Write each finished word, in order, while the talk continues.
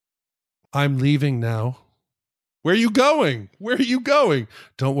I'm leaving now. Where are you going? Where are you going?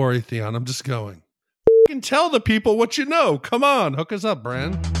 Don't worry, Theon. I'm just going. F***ing tell the people what you know. Come on. Hook us up,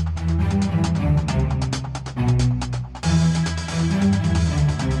 Bran.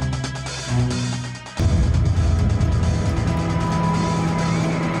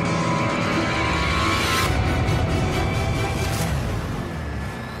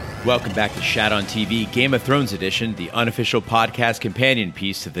 Welcome back to Shat on TV, Game of Thrones edition, the unofficial podcast companion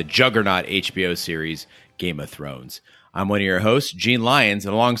piece to the juggernaut HBO series, Game of Thrones. I'm one of your hosts, Gene Lyons,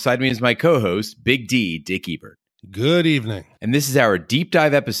 and alongside me is my co-host, Big D, Dick Ebert. Good evening. And this is our deep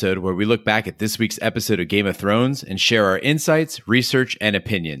dive episode where we look back at this week's episode of Game of Thrones and share our insights, research, and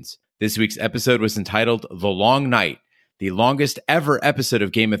opinions. This week's episode was entitled The Long Night, the longest ever episode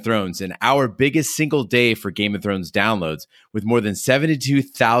of Game of Thrones and our biggest single day for Game of Thrones downloads with more than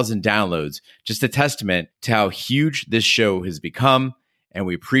 72,000 downloads. Just a testament to how huge this show has become, and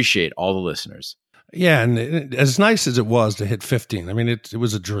we appreciate all the listeners. Yeah, and as nice as it was to hit 15, I mean, it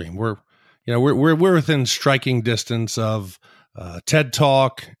was a dream. We're within striking distance of TED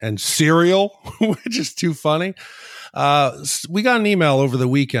Talk and Serial, which is too funny. We got an email over the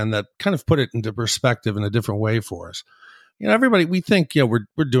weekend that kind of put it into perspective in a different way for us. You know, everybody, we think,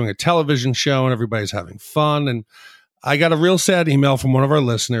 we're doing a television show and everybody's having fun. And I got a real sad email from one of our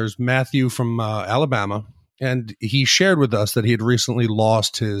listeners, Matthew from Alabama, and he shared with us that he had recently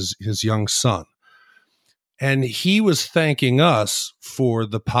lost his young son. And he was thanking us for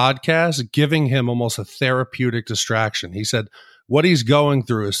the podcast, giving him almost a therapeutic distraction. He said what he's going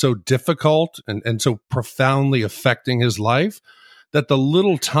through is so difficult and so profoundly affecting his life that the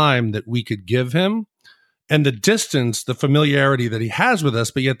little time that we could give him and the distance, the familiarity that he has with us,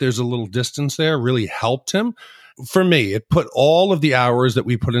 but yet there's a little distance there, really helped him. For me, it put all of the hours that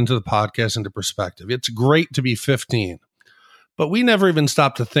we put into the podcast into perspective. It's great to be 15, but we never even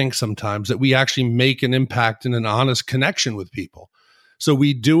stop to think sometimes that we actually make an impact and an honest connection with people. So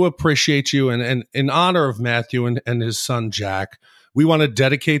we do appreciate you. And in honor of Matthew and his son, Jack, we want to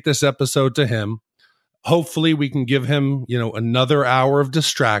dedicate this episode to him. Hopefully we can give him, another hour of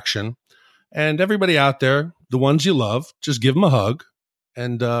distraction. And everybody out there, the ones you love, just give them a hug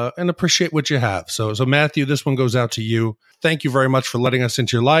and appreciate what you have. So Matthew, this one goes out to you. Thank you very much for letting us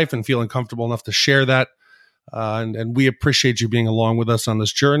into your life and feeling comfortable enough to share that. And we appreciate you being along with us on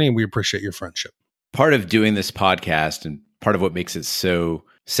this journey, and we appreciate your friendship. Part of doing this podcast and part of what makes it so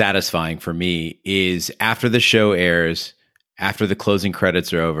satisfying for me is after the show airs, after the closing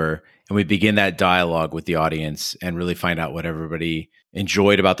credits are over, and we begin that dialogue with the audience and really find out what everybody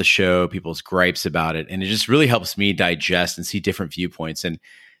enjoyed about the show, people's gripes about it. And it just really helps me digest and see different viewpoints. And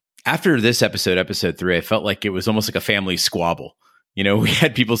after this episode 3, I felt like it was almost like a family squabble. We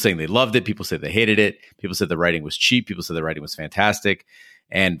had people saying they loved it. People said they hated it. People said the writing was cheap. People said the writing was fantastic.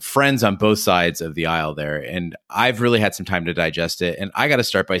 And friends on both sides of the aisle there. And I've really had some time to digest it. And I got to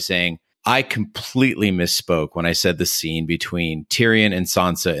start by saying I completely misspoke when I said the scene between Tyrion and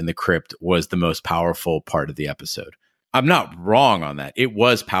Sansa in the crypt was the most powerful part of the episode. I'm not wrong on that. It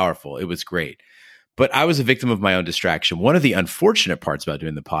was powerful. It was great. But I was a victim of my own distraction. One of the unfortunate parts about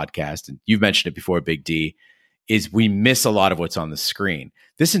doing the podcast, and you've mentioned it before, Big D, is we miss a lot of what's on the screen.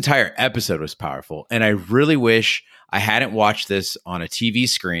 This entire episode was powerful. And I really wish I hadn't watched this on a TV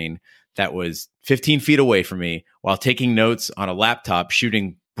screen that was 15 feet away from me while taking notes on a laptop,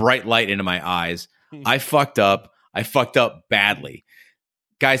 shooting bright light into my eyes. I fucked up. I fucked up badly.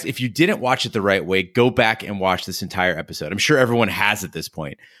 Guys, if you didn't watch it the right way, go back and watch this entire episode. I'm sure everyone has at this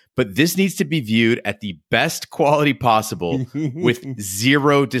point, but this needs to be viewed at the best quality possible with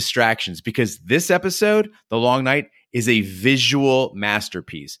zero distractions, because this episode, The Long Night, is a visual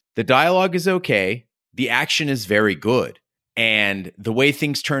masterpiece. The dialogue is okay. The action is very good. And the way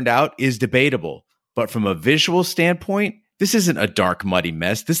things turned out is debatable. But from a visual standpoint, this isn't a dark, muddy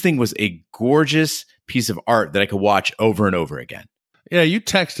mess. This thing was a gorgeous piece of art that I could watch over and over again. Yeah, you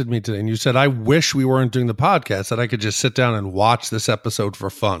texted me today and you said, I wish we weren't doing the podcast, that I could just sit down and watch this episode for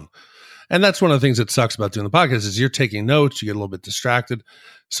fun. And that's one of the things that sucks about doing the podcast is you're taking notes, you get a little bit distracted.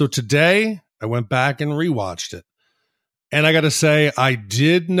 So today I went back and rewatched it. And I got to say, I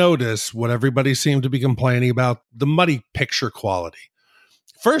did notice what everybody seemed to be complaining about, the muddy picture quality.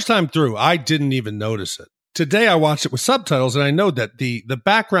 First time through, I didn't even notice it. Today I watched it with subtitles, and I know that the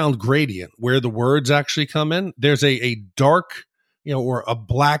background gradient where the words actually come in, there's a dark, or a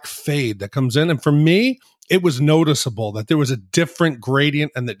black fade that comes in. And for me, it was noticeable that there was a different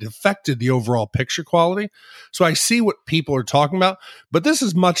gradient and that affected the overall picture quality. So I see what people are talking about, but this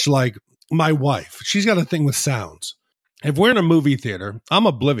is much like my wife. She's got a thing with sounds. If we're in a movie theater, I'm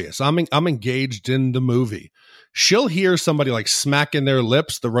oblivious. I'm engaged in the movie. she'll hear somebody like smacking their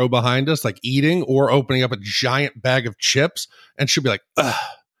lips, the row behind us, like eating or opening up a giant bag of chips. And she'll be like, ugh.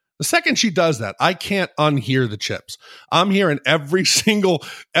 The second she does that, I can't unhear the chips. I'm hearing every single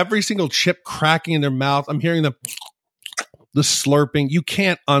chip cracking in their mouth. I'm hearing the slurping. You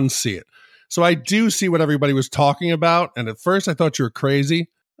can't unsee it. So I do see what everybody was talking about. And at first I thought you were crazy,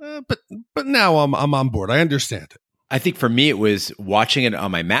 but now I'm on board. I understand it. I think for me, it was watching it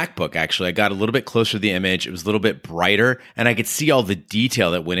on my MacBook, actually. I got a little bit closer to the image. It was a little bit brighter, and I could see all the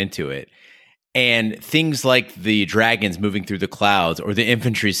detail that went into it. And things like the dragons moving through the clouds or the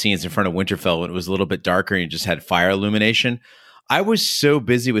infantry scenes in front of Winterfell when it was a little bit darker and you just had fire illumination. I was so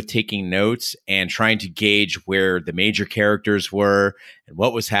busy with taking notes and trying to gauge where the major characters were and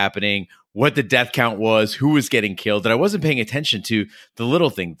what was happening, what the death count was, who was getting killed, that I wasn't paying attention to the little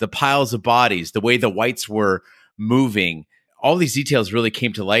thing, the piles of bodies, the way the whites were moving. All these details really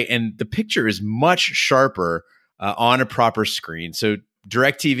came to light, and the picture is much sharper on a proper screen. So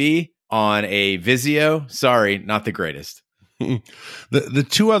DirecTV on a Vizio, sorry, not the greatest. The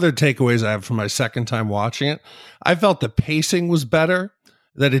two other takeaways I have from my second time watching it, I felt the pacing was better,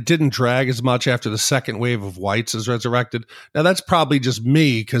 that it didn't drag as much after the second wave of whites is resurrected. Now, that's probably just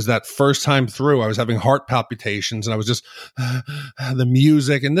me, because that first time through, I was having heart palpitations, and I was just, the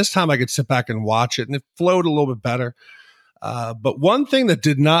music, and this time I could sit back and watch it, and it flowed a little bit better. But one thing that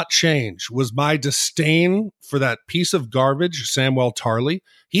did not change was my disdain for that piece of garbage, Samwell Tarly.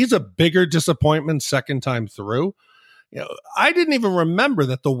 He's a bigger disappointment second time through. You know, I didn't even remember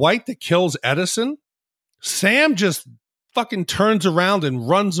that the white that kills Edison, Sam just fucking turns around and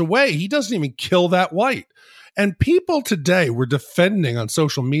runs away. He doesn't even kill that white. And people today were defending on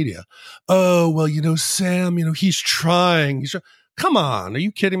social media. Oh, well, Sam, he's trying. Come on. Are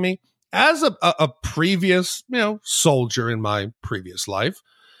you kidding me? As a previous, soldier in my previous life,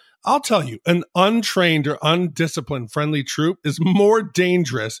 I'll tell you, an untrained or undisciplined friendly troop is more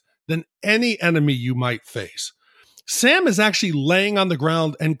dangerous than any enemy you might face. Sam is actually laying on the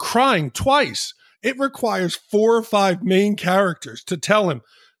ground and crying twice. It requires 4 or 5 main characters to tell him,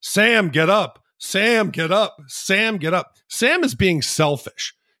 Sam, get up. Sam, get up. Sam, get up. Sam is being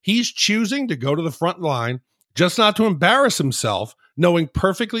selfish. He's choosing to go to the front line just not to embarrass himself, knowing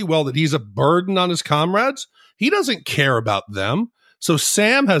perfectly well that he's a burden on his comrades. He doesn't care about them. So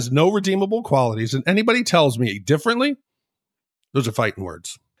Sam has no redeemable qualities, and anybody tells me differently, those are fighting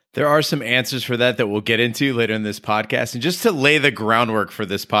words. There are some answers for that we'll get into later in this podcast. And just to lay the groundwork for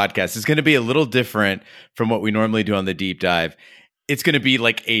this podcast, it's going to be a little different from what we normally do on the deep dive. It's going to be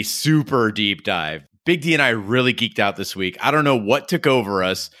like a super deep dive. Big D and I really geeked out this week. I don't know what took over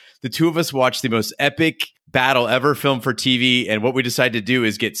us. The two of us watched the most epic battle ever filmed for TV. And what we decided to do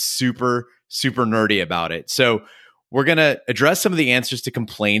is get super, super nerdy about it. So we're going to address some of the answers to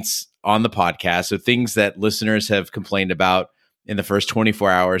complaints on the podcast. So things that listeners have complained about in the first 24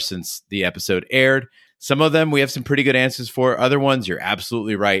 hours since the episode aired. Some of them we have some pretty good answers for. Other ones, you're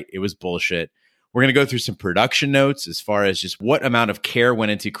absolutely right. It was bullshit. We're going to go through some production notes as far as just what amount of care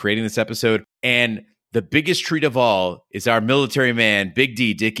went into creating this episode. And the biggest treat of all is our military man, Big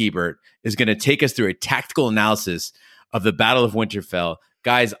D, Dick Ebert, is going to take us through a tactical analysis of the Battle of Winterfell.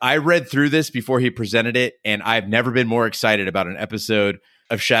 Guys, I read through this before he presented it, and I've never been more excited about an episode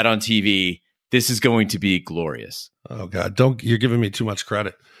of Shat on TV. This is going to be glorious. Oh, God, you're giving me too much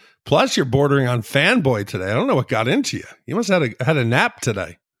credit. Plus, you're bordering on fanboy today. I don't know what got into you. You must have had a nap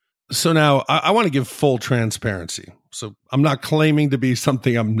today. So now I want to give full transparency. So I'm not claiming to be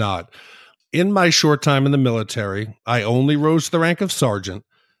something I'm not. In my short time in the military, I only rose to the rank of sergeant,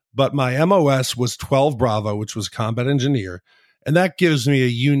 but my MOS was 12 Bravo, which was combat engineer. And that gives me a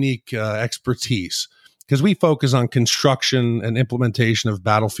unique expertise because we focus on construction and implementation of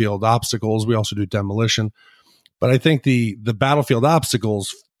battlefield obstacles. We also do demolition. But I think the battlefield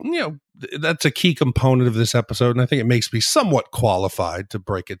obstacles, that's a key component of this episode. And I think it makes me somewhat qualified to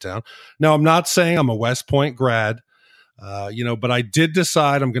break it down. Now, I'm not saying I'm a West Point grad, but I did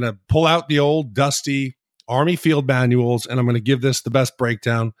decide I'm going to pull out the old dusty Army field manuals and I'm going to give this the best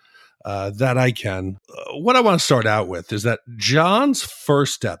breakdown that I can. What I want to start out with is that Jon's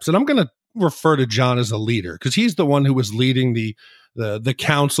first steps, and I'm going to refer to Jon as a leader because he's the one who was leading the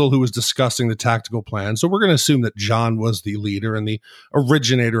council who was discussing the tactical plan. So we're going to assume that Jon was the leader and the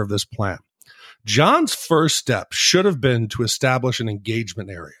originator of this plan. Jon's first step should have been to establish an engagement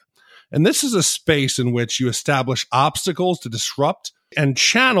area. And this is a space in which you establish obstacles to disrupt and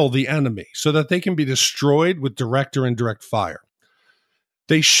channel the enemy so that they can be destroyed with direct or indirect fire.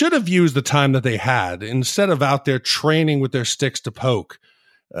 They should have used the time that they had instead of out there training with their sticks to poke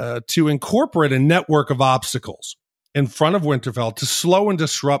to incorporate a network of obstacles. in front of Winterfell to slow and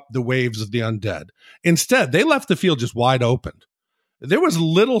disrupt the waves of the undead. Instead, they left the field just wide open. There was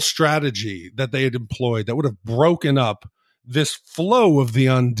little strategy that they had employed that would have broken up this flow of the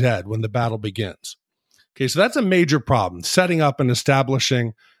undead when the battle begins. Okay, so that's a major problem, setting up and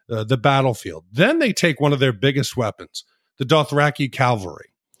establishing the battlefield. Then they take one of their biggest weapons, the Dothraki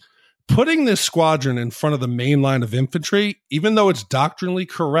cavalry. Putting this squadron in front of the main line of infantry, even though it's doctrinally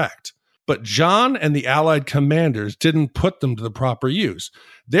correct, but Jon and the allied commanders didn't put them to the proper use.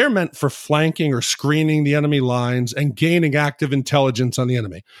 They're meant for flanking or screening the enemy lines and gaining active intelligence on the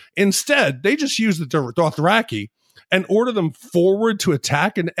enemy. Instead, they just use the Dothraki and order them forward to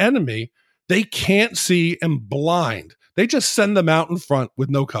attack an enemy they can't see and blind. They just send them out in front with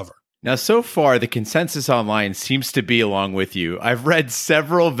no cover. Now, so far, the consensus online seems to be along with you. I've read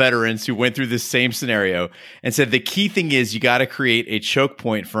several veterans who went through this same scenario and said the key thing is you got to create a choke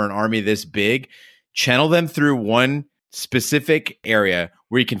point for an army this big, channel them through one specific area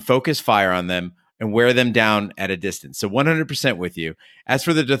where you can focus fire on them and wear them down at a distance. So 100% with you. As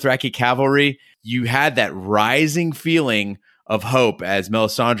for the Dothraki cavalry, you had that rising feeling of hope as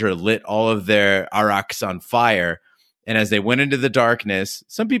Melisandre lit all of their araks on fire. And as they went into the darkness,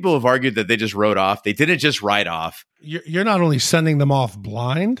 some people have argued that they just rode off. They didn't just ride off. You're not only sending them off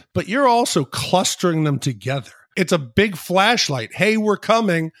blind, but you're also clustering them together. It's a big flashlight. Hey, we're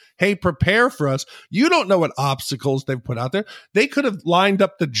coming. Hey, prepare for us. You don't know what obstacles they've put out there. They could have lined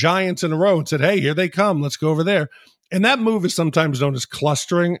up the giants in a row and said, hey, here they come. Let's go over there. And that move is sometimes known as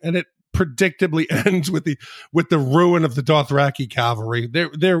clustering, and it predictably ends with the ruin of the Dothraki cavalry.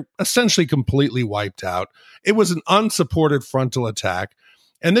 They're essentially completely wiped out. It was an unsupported frontal attack,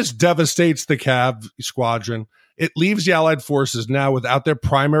 and this devastates the Cav squadron. It leaves the Allied forces now without their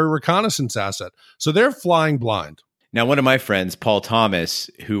primary reconnaissance asset, so they're flying blind. Now, one of my friends, Paul Thomas,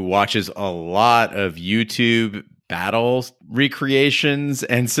 who watches a lot of YouTube battle recreations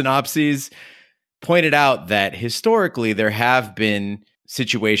and synopses, pointed out that historically there have been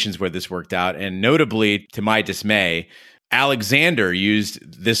situations where this worked out. And notably, to my dismay, Alexander used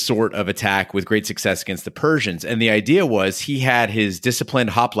this sort of attack with great success against the Persians. And the idea was he had his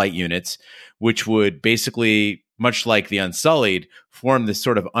disciplined hoplite units, which would basically, much like the Unsullied, form this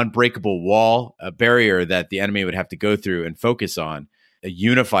sort of unbreakable wall, a barrier that the enemy would have to go through and focus on, a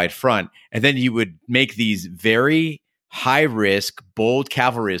unified front. And then you would make these very high-risk, bold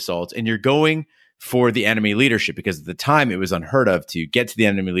cavalry assaults, and you're going for the enemy leadership, because at the time it was unheard of to get to the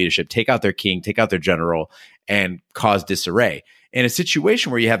enemy leadership, take out their king, take out their general, and cause disarray. In a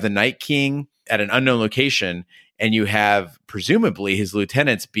situation where you have the Night King at an unknown location and you have presumably his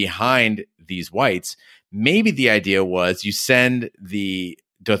lieutenants behind these whites, maybe the idea was you send the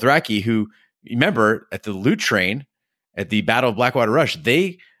Dothraki, who, remember, at the loot train, at the Battle of Blackwater Rush,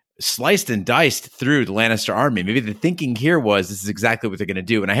 they sliced and diced through the Lannister army. Maybe the thinking here was this is exactly what they're going to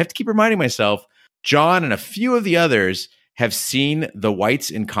do. And I have to keep reminding myself, Jon and a few of the others have seen the whites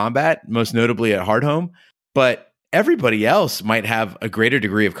in combat, most notably at Hardhome, but everybody else might have a greater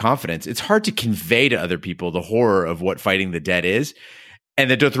degree of confidence. It's hard to convey to other people the horror of what fighting the dead is. And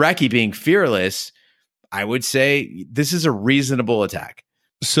the Dothraki being fearless, I would say this is a reasonable attack.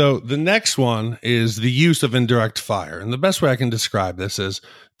 So the next one is the use of indirect fire. And the best way I can describe this is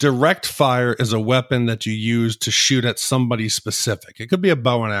direct fire is a weapon that you use to shoot at somebody specific. It could be a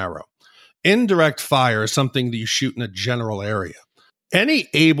bow and arrow. Indirect fire is something that you shoot in a general area. Any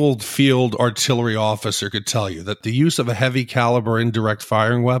able field artillery officer could tell you that the use of a heavy caliber indirect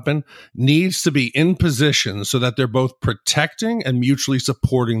firing weapon needs to be in position so that they're both protecting and mutually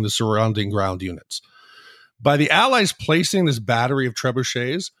supporting the surrounding ground units. By the Allies placing this battery of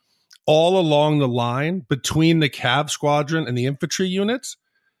trebuchets all along the line between the Cav squadron and the infantry units,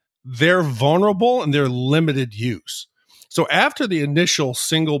 they're vulnerable and they're limited use. So after the initial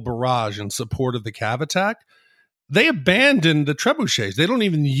single barrage in support of the Cav attack, they abandoned the trebuchets. They don't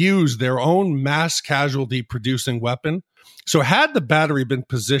even use their own mass casualty producing weapon. So had the battery been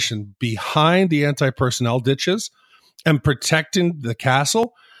positioned behind the anti-personnel ditches and protecting the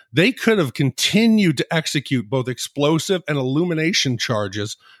castle, they could have continued to execute both explosive and illumination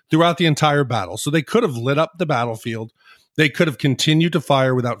charges throughout the entire battle. So they could have lit up the battlefield. They could have continued to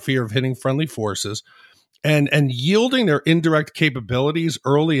fire without fear of hitting friendly forces. And yielding their indirect capabilities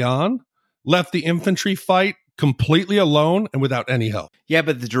early on left the infantry fight completely alone and without any help. Yeah,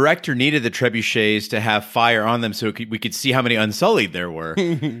 but the director needed the trebuchets to have fire on them so we could see how many Unsullied there were.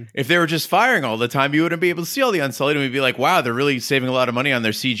 If they were just firing all the time, you wouldn't be able to see all the Unsullied, and we'd be like, wow, they're really saving a lot of money on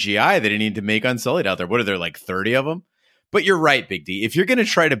their CGI. They didn't need to make Unsullied out there. What are there, like 30 of them? But you're right, Big D. If you're going to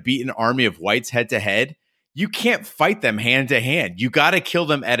try to beat an army of whites head to head, you can't fight them hand to hand. You got to kill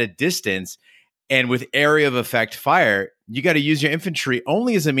them at a distance. And with area of effect fire, you got to use your infantry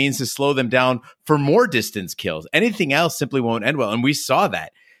only as a means to slow them down for more distance kills. Anything else simply won't end well. And we saw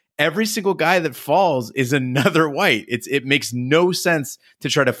that. Every single guy that falls is another white. It makes no sense to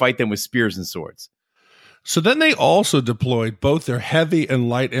try to fight them with spears and swords. So then they also deployed both their heavy and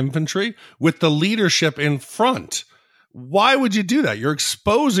light infantry with the leadership in front. Why would you do that? You're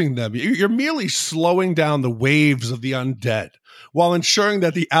exposing them. You're merely slowing down the waves of the undead while ensuring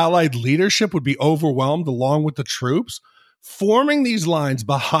that the Allied leadership would be overwhelmed along with the troops. Forming these lines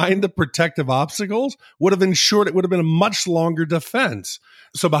behind the protective obstacles would have ensured it would have been a much longer defense.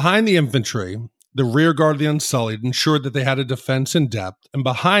 So behind the infantry, the rear guard of the Unsullied ensured that they had a defense in depth, and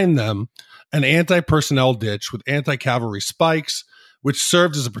behind them, an anti-personnel ditch with anti-cavalry spikes, which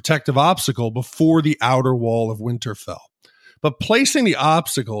served as a protective obstacle before the outer wall of Winterfell. But placing the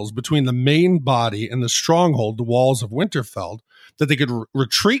obstacles between the main body and the stronghold, the walls of Winterfell, that they could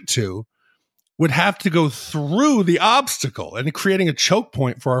retreat to, would have to go through the obstacle and creating a choke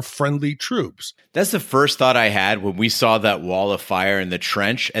point for our friendly troops. That's the first thought I had when we saw that wall of fire in the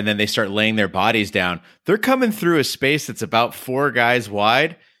trench, and then they start laying their bodies down. They're coming through a space that's about 4 guys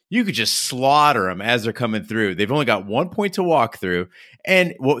wide. You could just slaughter them as they're coming through. They've only got 1 point to walk through.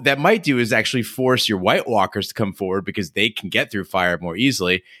 And what that might do is actually force your White Walkers to come forward because they can get through fire more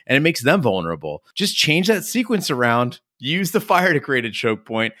easily, and it makes them vulnerable. Just change that sequence around, use the fire to create a choke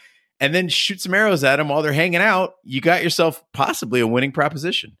point, and then shoot some arrows at them while they're hanging out. You got yourself possibly a winning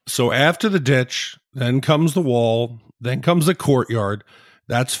proposition. So after the ditch, then comes the wall, then comes the courtyard.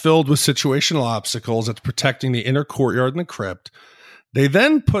 That's filled with situational obstacles that's protecting the inner courtyard and the crypt. They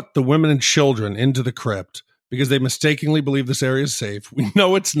then put the women and children into the crypt because they mistakenly believe this area is safe. We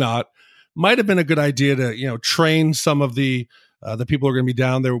know it's not. Might have been a good idea to, train some of the people who are going to be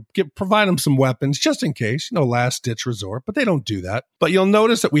down there, provide them some weapons just in case, last ditch resort, but they don't do that. But you'll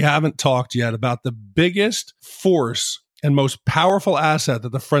notice that we haven't talked yet about the biggest force and most powerful asset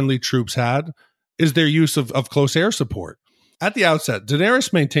that the friendly troops had is their use of close air support. At the outset,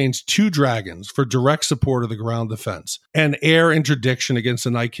 Daenerys maintains 2 dragons for direct support of the ground defense and air interdiction against the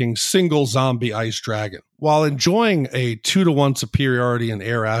Night King's single zombie ice dragon. While enjoying a 2-to-1 superiority in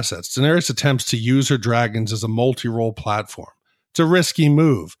air assets, Daenerys attempts to use her dragons as a multi-role platform. It's a risky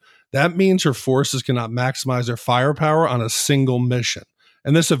move. That means her forces cannot maximize their firepower on a single mission.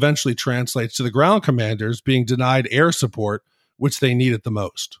 And this eventually translates to the ground commanders being denied air support, which they needed the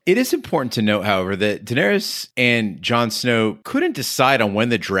most. It is important to note, however, that Daenerys and Jon Snow couldn't decide on when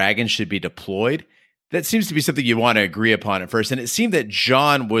the dragon should be deployed. That seems to be something you want to agree upon at first. And it seemed that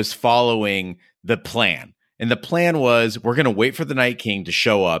Jon was following the plan. And the plan was, we're going to wait for the Night King to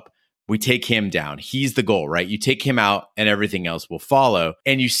show up. We take him down. He's the goal, right? You take him out and everything else will follow.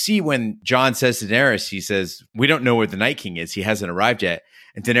 And you see when Jon says to Daenerys, he says, we don't know where the Night King is. He hasn't arrived yet.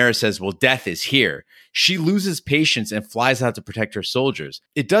 And Daenerys says, well, death is here. She loses patience and flies out to protect her soldiers.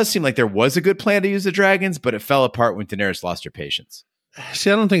 It does seem like there was a good plan to use the dragons, but it fell apart when Daenerys lost her patience.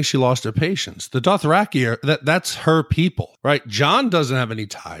 See, I don't think she lost her patience. The Dothraki, that's her people, right? Jon doesn't have any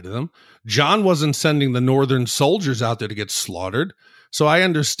tie to them. Jon wasn't sending the northern soldiers out there to get slaughtered. So I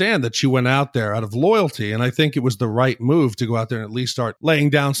understand that she went out there out of loyalty, and I think it was the right move to go out there and at least start laying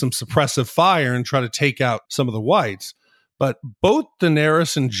down some suppressive fire and try to take out some of the whites. But both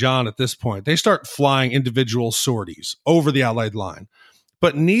Daenerys and Jon at this point, they start flying individual sorties over the Allied line.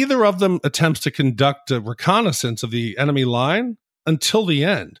 But neither of them attempts to conduct a reconnaissance of the enemy line until the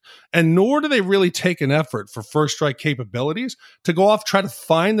end. And nor do they really take an effort for first strike capabilities to go off, try to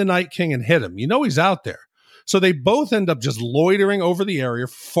find the Night King and hit him. He's out there. So they both end up just loitering over the area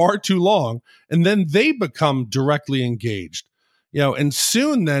far too long, and then they become directly engaged. And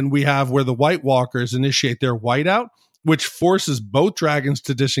soon then we have where the White Walkers initiate their whiteout, which forces both dragons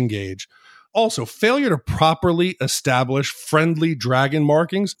to disengage. Also, failure to properly establish friendly dragon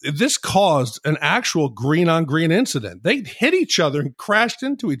markings. This caused an actual green-on-green incident. They hit each other and crashed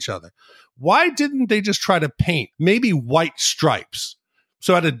into each other. Why didn't they just try to paint maybe white stripes?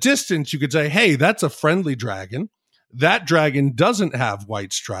 So at a distance, you could say, hey, that's a friendly dragon. That dragon doesn't have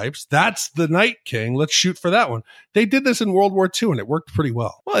white stripes. That's the Night King. Let's shoot for that one. They did this in World War II, and it worked pretty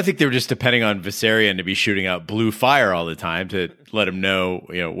well. Well, I think they were just depending on Viserion to be shooting out blue fire all the time to let them know,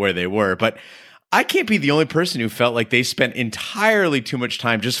 where they were. But I can't be the only person who felt like they spent entirely too much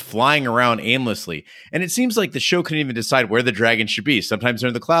time just flying around aimlessly. And it seems like the show couldn't even decide where the dragon should be. Sometimes they're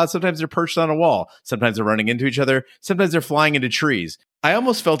in the clouds. Sometimes they're perched on a wall. Sometimes they're running into each other. Sometimes they're flying into trees. I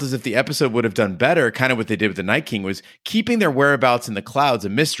almost felt as if the episode would have done better, kind of what they did with the Night King, was keeping their whereabouts in the clouds a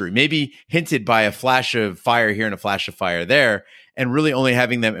mystery, maybe hinted by a flash of fire here and a flash of fire there, and really only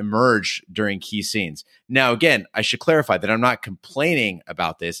having them emerge during key scenes. Now, again, I should clarify that I'm not complaining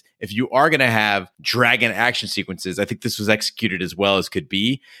about this. If you are going to have dragon action sequences, I think this was executed as well as could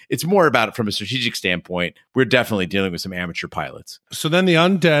be. It's more about it from a strategic standpoint. We're definitely dealing with some amateur pilots. So then the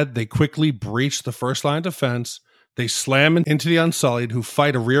undead, they quickly breach the first line of defense. They slam into the Unsullied, who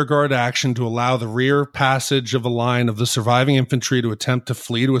fight a rearguard action to allow the rear passage of a line of the surviving infantry to attempt to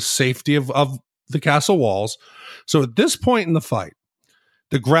flee to a safety of the castle walls. So at this point in the fight,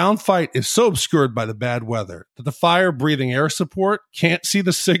 the ground fight is so obscured by the bad weather that the fire-breathing air support can't see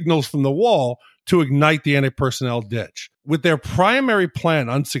the signals from the wall to ignite the anti-personnel ditch. With their primary plan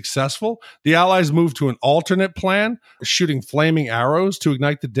unsuccessful, the Allies move to an alternate plan, shooting flaming arrows to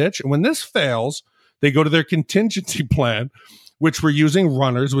ignite the ditch. And when this fails, they go to their contingency plan, which we're using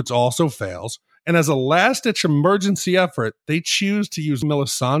runners, which also fails. And as a last-ditch emergency effort, they choose to use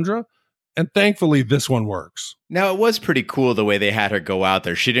Melisandre, and thankfully this one works. Now, it was pretty cool the way they had her go out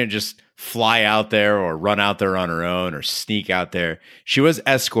there. She didn't just fly out there or run out there on her own or sneak out there. She was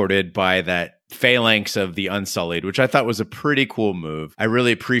escorted by that phalanx of the Unsullied, which I thought was a pretty cool move. I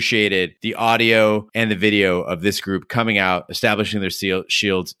really appreciated the audio and the video of this group coming out, establishing their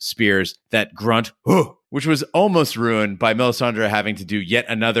shields, spears, that grunt, which was almost ruined by Melisandre having to do yet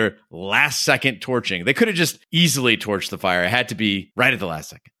another last-second torching. They could have just easily torched the fire. It had to be right at the last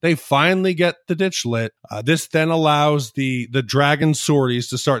second. They finally get the ditch lit. This then allows the dragon sorties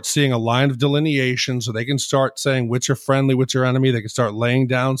to start seeing a line of delineation, so they can start saying which are friendly, which are enemy. They can start laying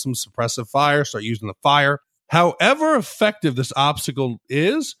down some suppressive fire, start using the fire. However effective this obstacle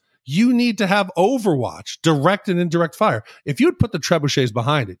is, you need to have overwatch, direct and indirect fire. If you had put the trebuchets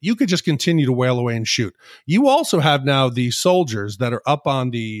behind it, you could just continue to wail away and shoot. You also have now the soldiers that are up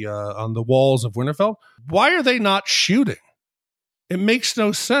on the walls of Winterfell. Why are they not shooting? It makes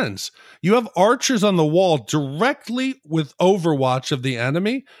no sense. You have archers on the wall directly with overwatch of the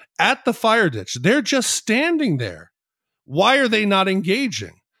enemy at the fire ditch. They're just standing there. Why are they not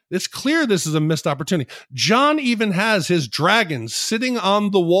engaging? It's clear this is a missed opportunity. Jon even has his dragons sitting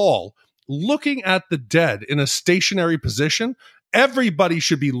on the wall, looking at the dead in a stationary position. Everybody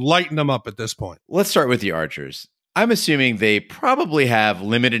should be lighting them up at this point. Let's start with the archers. I'm assuming they probably have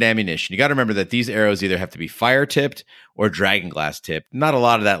limited ammunition. You got to remember that these arrows either have to be fire tipped or dragon glass tipped. Not a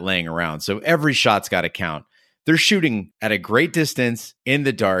lot of that laying around. So every shot's got to count. They're shooting at a great distance in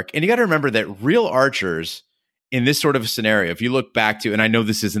the dark. And you got to remember that real archers in this sort of scenario, if you look back to, and I know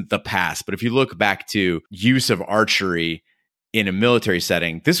this isn't the past, but if you look back to use of archery in a military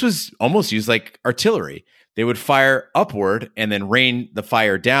setting, this was almost used like artillery. They would fire upward and then rain the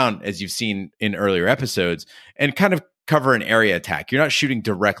fire down, as you've seen in earlier episodes, and kind of cover an area attack. You're not shooting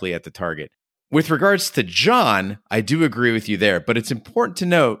directly at the target. With regards to Jon, I do agree with you there, but it's important to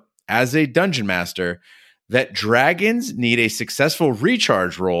note, as a dungeon master, that dragons need a successful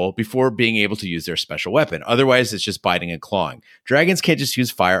recharge roll before being able to use their special weapon. Otherwise, it's just biting and clawing. Dragons can't just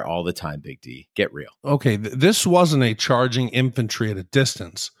use fire all the time, Big D. Get real. Okay, this wasn't a charging infantry at a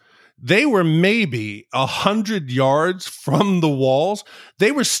distance. They were maybe 100 yards from the walls.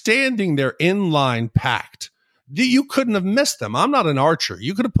 They were standing there in line, packed. You couldn't have missed them. I'm not an archer.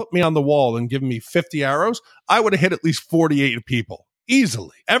 You could have put me on the wall and given me 50 arrows. I would have hit at least 48 people.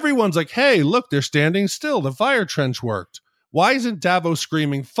 Easily. Everyone's like, hey, look, they're standing still. The fire trench worked. Why isn't Davos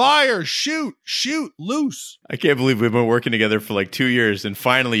screaming, fire, shoot, loose? I can't believe we've been working together for like 2 years and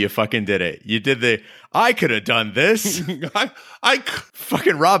finally you fucking did it. You did I could have done this. I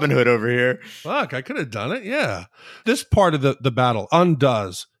fucking Robin Hood over here. Fuck, I could have done it. Yeah. This part of the battle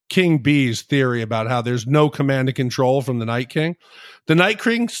undoes King B's theory about how there's no command and control from the Night King. The Night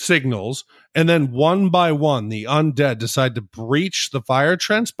King signals, and then one by one, the undead decide to breach the fire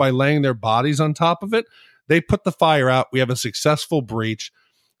trench by laying their bodies on top of it. They put the fire out. We have a successful breach.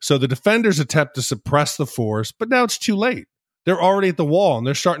 So the defenders attempt to suppress the force, but now it's too late. They're already at the wall, and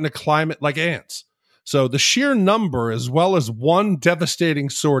they're starting to climb it like ants. So the sheer number, as well as one devastating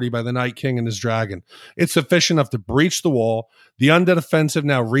sortie by the Night King and his dragon, it's sufficient enough to breach the wall. The undead offensive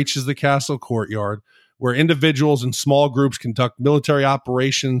now reaches the castle courtyard, where individuals and small groups conduct military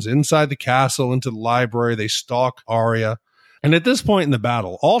operations inside the castle, into the library. They stalk Arya. And at this point in the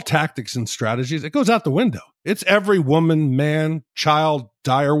battle, all tactics and strategies, it goes out the window. It's every woman, man, child,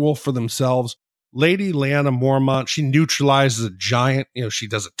 direwolf for themselves. Lady Lyanna Mormont, she neutralizes a giant. She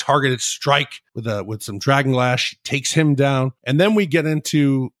does a targeted strike with some dragon glass. She takes him down. And then we get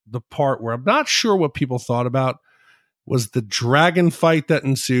into the part where I'm not sure what people thought about was the dragon fight that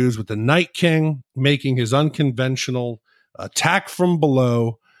ensues with the Night King making his unconventional attack from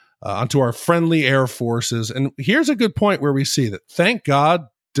below onto our friendly air forces. And here's a good point where we see that, thank God,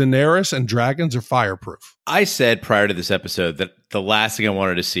 Daenerys and dragons are fireproof. I said prior to this episode that the last thing I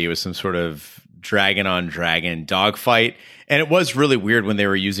wanted to see was some sort of dragon on dragon dogfight. And it was really weird when they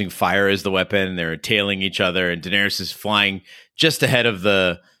were using fire as the weapon and they were tailing each other and Daenerys is flying just ahead of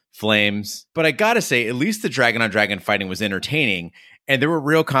the flames. But I gotta say, at least the dragon on dragon fighting was entertaining. And there were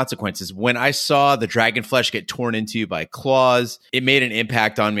real consequences. When I saw the dragon flesh get torn into by claws, it made an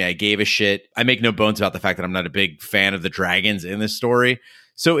impact on me. I gave a shit. I make no bones about the fact that I'm not a big fan of the dragons in this story.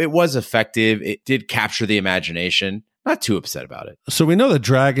 So it was effective. It did capture the imagination. Not too upset about it. So we know that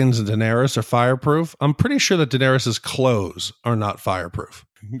dragons and Daenerys are fireproof. I'm pretty sure that Daenerys' clothes are not fireproof.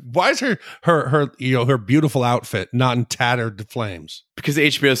 Why is her beautiful outfit not in tattered flames? Because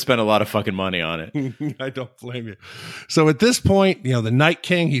HBO spent a lot of fucking money on it. I don't blame you. So at this point, the Night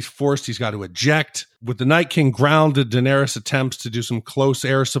King, he's got to eject. With the Night King grounded, Daenerys attempts to do some close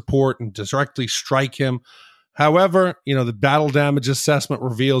air support and directly strike him. However, the battle damage assessment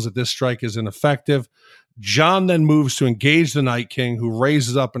reveals that this strike is ineffective. Jon then moves to engage the Night King, who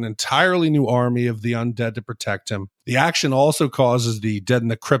raises up an entirely new army of the undead to protect him. The action also causes the dead in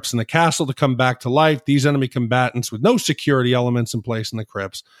the crypts in the castle to come back to life. These enemy combatants, with no security elements in place in the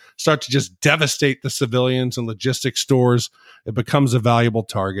crypts, start to just devastate the civilians and logistics stores. It becomes a valuable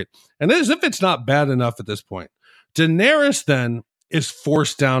target. And as if it's not bad enough at this point, Daenerys then is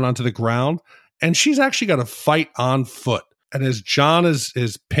forced down onto the ground, and she's actually got to fight on foot. And as Jon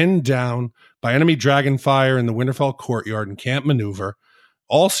is pinned down by enemy dragonfire in the Winterfell courtyard and can't maneuver,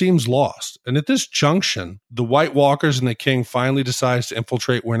 all seems lost. And at this junction, the White Walkers and the King finally decides to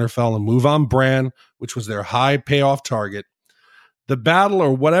infiltrate Winterfell and move on Bran, which was their high payoff target. The battle,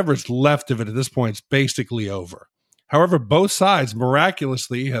 or whatever's left of it at this point, is basically over. However, both sides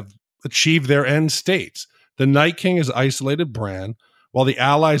miraculously have achieved their end states. The Night King has isolated Bran, while the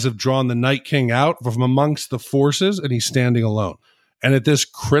allies have drawn the Night King out from amongst the forces, and he's standing alone. And at this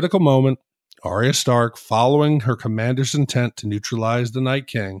critical moment, Arya Stark, following her commander's intent to neutralize the Night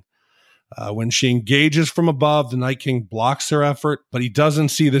King, when she engages from above, the Night King blocks her effort, but he doesn't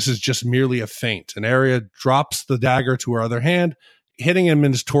see this as just merely a feint. And Arya drops the dagger to her other hand, hitting him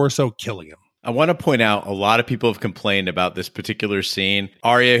in his torso, killing him. I want to point out, a lot of people have complained about this particular scene.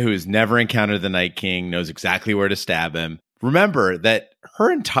 Arya, who has never encountered the Night King, knows exactly where to stab him. Remember that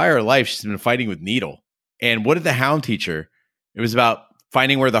her entire life she's been fighting with Needle. And what did the Hound teach her? It was about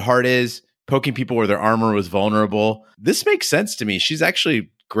finding where the heart is, poking people where their armor was vulnerable. This makes sense to me. She's actually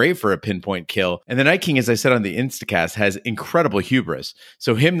great for a pinpoint kill. And the Night King, as I said on the Instacast, has incredible hubris.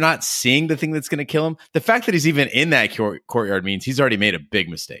 So him not seeing the thing that's going to kill him, the fact that he's even in that courtyard means he's already made a big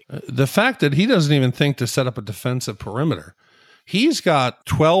mistake. The fact that he doesn't even think to set up a defensive perimeter. He's got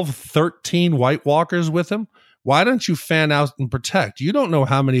 12, 13 White Walkers with him. Why don't you fan out and protect? You don't know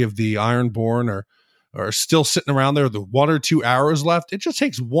how many of the Ironborn are still sitting around there, the 1 or 2 arrows left. It just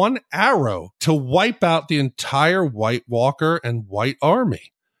takes one arrow to wipe out the entire White Walker and White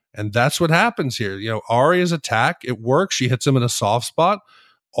army. And that's what happens here. Arya's attack, it works. She hits him in a soft spot.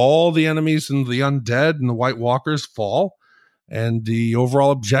 All the enemies and the undead and the White Walkers fall, and the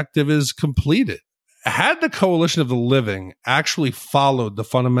overall objective is completed. Had the Coalition of the Living actually followed the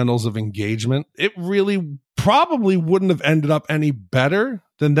fundamentals of engagement, it really probably wouldn't have ended up any better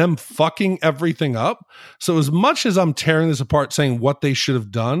than them fucking everything up. So as much as I'm tearing this apart saying what they should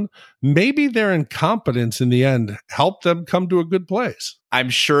have done, maybe their incompetence in the end helped them come to a good place. I'm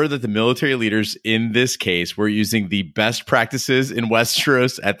sure that the military leaders in this case were using the best practices in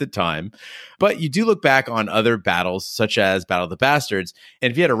Westeros at the time. But you do look back on other battles, such as Battle of the Bastards, and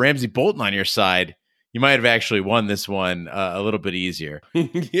if you had a Ramsay Bolton on your side, you might have actually won this one a little bit easier.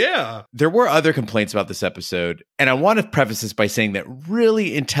 Yeah. There were other complaints about this episode, and I want to preface this by saying that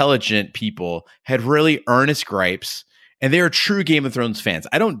really intelligent people had really earnest gripes, and they are true Game of Thrones fans.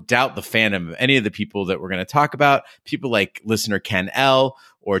 I don't doubt the fandom of any of the people that we're going to talk about, people like listener Ken L.,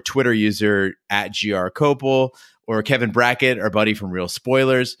 or Twitter user @GRCopel, or Kevin Brackett, our buddy from Real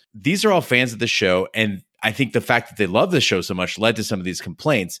Spoilers. These are all fans of the show, and I think the fact that they love the show so much led to some of these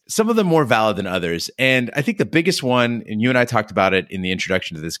complaints, some of them more valid than others. And I think the biggest one, and you and I talked about it in the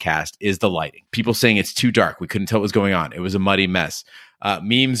introduction to this cast, is the lighting. People saying it's too dark. We couldn't tell what was going on. It was a muddy mess.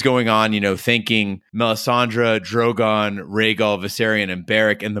 Memes going on, thanking Melisandre, Drogon, Rhaegal, Viserion, and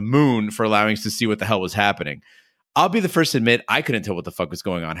Beric, and the moon for allowing us to see what the hell was happening. I'll be the first to admit I couldn't tell what the fuck was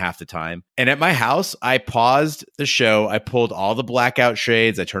going on half the time. And at my house, I paused the show. I pulled all the blackout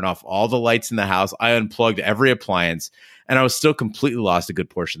shades. I turned off all the lights in the house. I unplugged every appliance, and I was still completely lost a good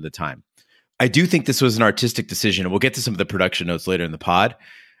portion of the time. I do think this was an artistic decision, and we'll get to some of the production notes later in the pod.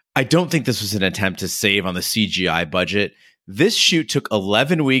 I don't think this was an attempt to save on the CGI budget. This shoot took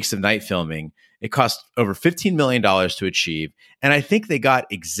 11 weeks of night filming, It cost over $15 million to achieve, and I think they got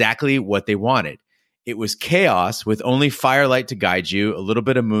exactly what they wanted. It was chaos with only firelight to guide you, a little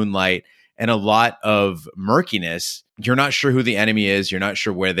bit of moonlight, and a lot of murkiness. You're not sure who the enemy is. You're not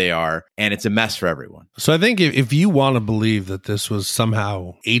sure where they are. And it's a mess for everyone. So I think if you want to believe that this was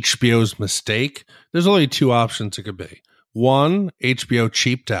somehow HBO's mistake, there's only two options it could be. One, HBO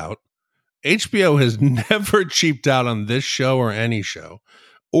cheaped out. HBO has never cheaped out on this show or any show.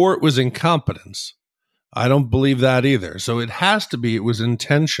 Or it was incompetence. I don't believe that either. So it has to be it was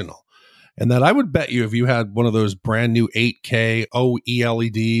intentional. And that I would bet you if you had one of those brand new 8K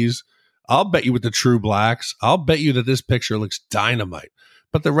OLEDs, I'll bet you with the true blacks, I'll bet you that this picture looks dynamite.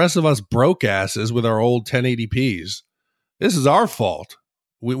 But the rest of us broke asses with our old 1080ps, this is our fault.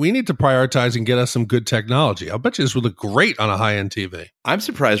 We need to prioritize and get us some good technology. I'll bet you this would look great on a high-end TV. I'm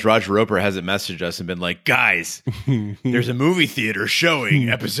surprised Roger Roper hasn't messaged us and been like, guys, there's a movie theater showing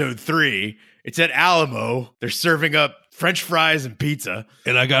episode 3. It's at Alamo. They're serving up French fries and pizza.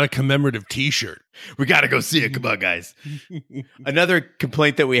 And I got a commemorative t-shirt. We got to go see it. Come on, guys. Another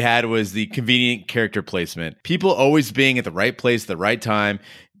complaint that we had was the convenient character placement. People always being at the right place at the right time.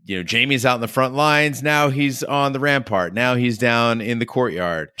 You know, Jamie's out in the front lines. Now he's on the rampart. Now he's down in the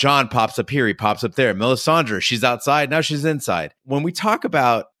courtyard. Jon pops up here. He pops up there. Melisandre, she's outside. Now she's inside. When we talk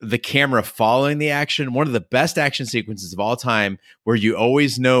about the camera following the action, one of the best action sequences of all time where you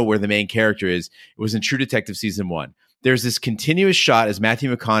always know where the main character is, it was in True Detective Season 1. There's this continuous shot as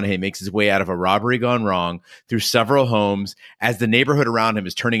Matthew McConaughey makes his way out of a robbery gone wrong through several homes as the neighborhood around him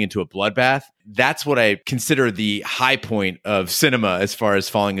is turning into a bloodbath. That's what I consider the high point of cinema as far as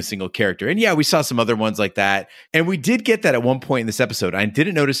following a single character. And yeah, we saw some other ones like that. And we did get that at one point in this episode. I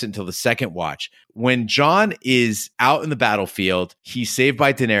didn't notice it until the second watch. When Jon is out in the battlefield, he's saved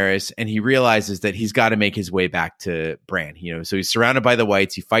by Daenerys and he realizes that he's got to make his way back to Bran. You know, so he's surrounded by the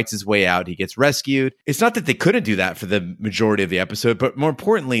Whites. He fights his way out. He gets rescued. It's not that they couldn't do that for the majority of the episode, but more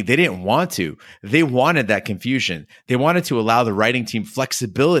importantly, they didn't want to. They wanted that confusion. They wanted to allow the writing team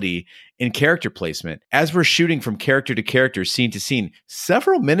flexibility in character placement. As we're shooting from character to character, scene to scene,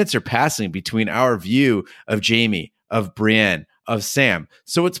 several minutes are passing between our view of Jaime, of Brienne, of Sam.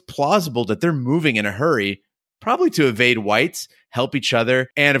 So it's plausible that they're moving in a hurry, probably to evade Whites, help each other,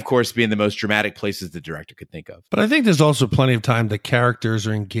 and of course be in the most dramatic places the director could think of. But I think there's also plenty of time that characters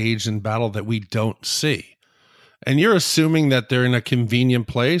are engaged in battle that we don't see. And you're assuming that they're in a convenient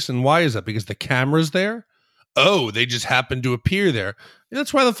place. And why is that? Because the camera's there? Oh, they just happen to appear there.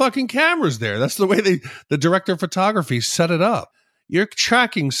 That's why the fucking camera's there. That's the way the director of photography set it up. You're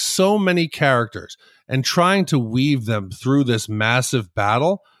tracking so many characters and trying to weave them through this massive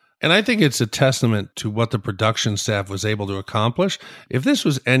battle. And I think it's a testament to what the production staff was able to accomplish. If this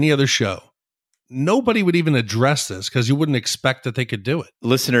was any other show, nobody would even address this because you wouldn't expect that they could do it.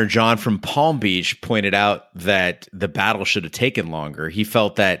 Listener John from Palm Beach pointed out that the battle should have taken longer. He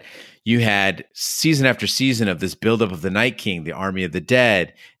felt that you had season after season of this buildup of the Night King, the Army of the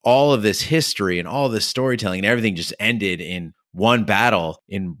Dead, all of this history and all this storytelling, and everything just ended in one battle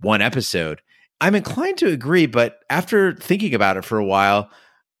in one episode. I'm inclined to agree, but after thinking about it for a while,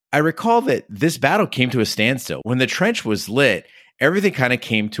 I recall that this battle came to a standstill. When the trench was lit, everything kind of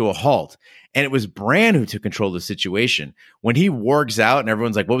came to a halt. And it was Bran who took control of the situation. When he wargs out and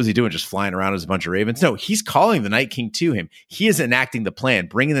everyone's like, what was he doing? Just flying around as a bunch of ravens? No, he's calling the Night King to him. He is enacting the plan,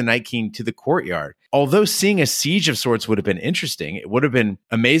 bringing the Night King to the courtyard. Although seeing a siege of sorts would have been interesting, it would have been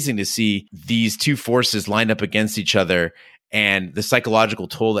amazing to see these two forces lined up against each other and the psychological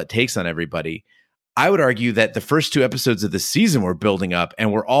toll that takes on everybody. I would argue that the first two episodes of the season were building up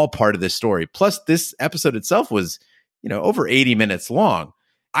and were all part of this story. Plus, this episode itself was, over 80 minutes long.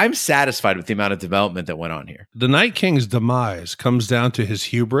 I'm satisfied with the amount of development that went on here. The Night King's demise comes down to his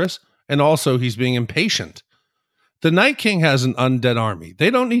hubris, and also he's being impatient. The Night King has an undead army. They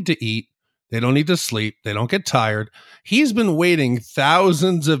don't need to eat. They don't need to sleep. They don't get tired. He's been waiting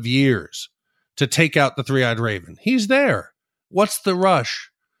thousands of years to take out the Three-Eyed Raven. He's there. What's the rush?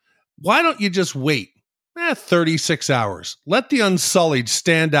 Why don't you just wait? 36 hours. Let the Unsullied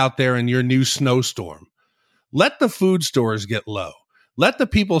stand out there in your new snowstorm. Let the food stores get low. Let the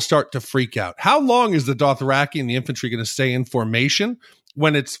people start to freak out. How long is the Dothraki and the infantry going to stay in formation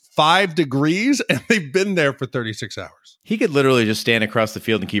when it's 5 degrees and they've been there for 36 hours? He could literally just stand across the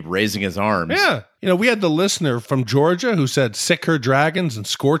field and keep raising his arms. Yeah. We had the listener from Georgia who said sick her dragons and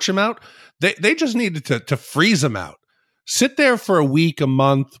scorch them out. They just needed to freeze them out. Sit there for a week, a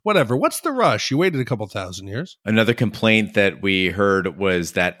month, whatever. What's the rush? You waited a couple thousand years. Another complaint that we heard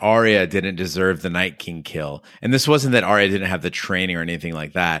was that Arya didn't deserve the Night King kill. And this wasn't that Arya didn't have the training or anything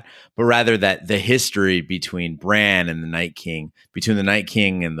like that, but rather that the history between Bran and the Night King, between the Night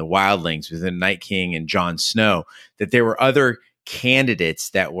King and the Wildlings, between the Night King and Jon Snow, that there were other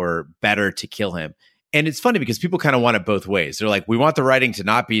candidates that were better to kill him. And it's funny because people kind of want it both ways. They're like, we want the writing to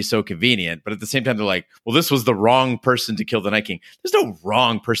not be so convenient, but at the same time, they're like, well, this was the wrong person to kill the Night King. There's no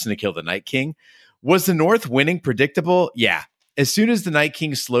wrong person to kill the Night King. Was the North winning predictable? Yeah. As soon as the Night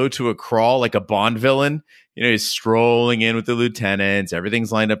King slowed to a crawl like a Bond villain, he's strolling in with the lieutenants,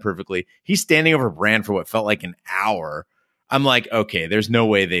 everything's lined up perfectly. He's standing over Bran for what felt like an hour. I'm like, okay, there's no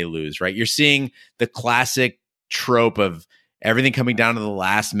way they lose, right? You're seeing the classic trope of everything coming down to the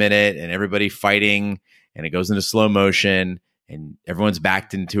last minute and everybody fighting, and it goes into slow motion and everyone's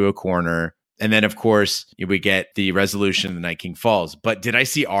backed into a corner. And then, of course, we get the resolution, the Night King falls. But did I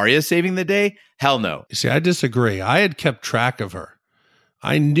see Arya saving the day? Hell no. You see, I disagree. I had kept track of her.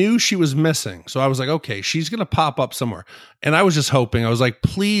 I knew she was missing. So I was like, okay, she's going to pop up somewhere. And I was just hoping. I was like,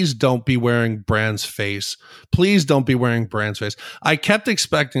 please don't be wearing Bran's face. Please don't be wearing Bran's face. I kept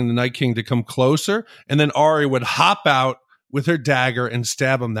expecting the Night King to come closer, and then Arya would hop out with her dagger and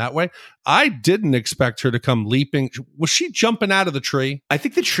stab him that way. I didn't expect her to come leaping. Was she jumping out of the tree? I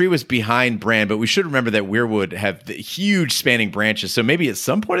think the tree was behind Bran, but we should remember that weirwood have the huge spanning branches. So maybe at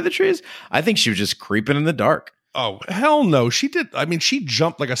some point of the trees, I think she was just creeping in the dark. Oh, hell no. She did. I mean, she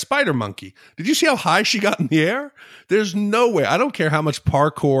jumped like a spider monkey. Did you see how high she got in the air? There's no way. I don't care how much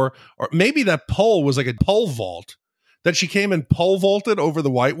parkour, or maybe that pole was like a pole vault that she came and pole vaulted over the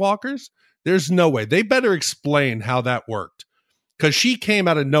White Walkers. There's no way. They better explain how that worked, because she came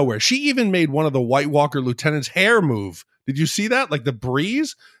out of nowhere. She even made one of the White Walker lieutenant's hair move. Did you see that? Like the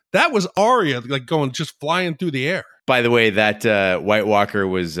breeze? That was Arya, like going, just flying through the air. By the way, that White Walker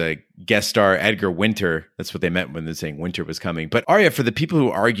was guest star Edgar Winter. That's what they meant when they're saying winter was coming. But Arya, for the people who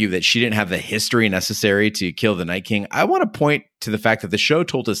argue that she didn't have the history necessary to kill the Night King, I want to point to the fact that the show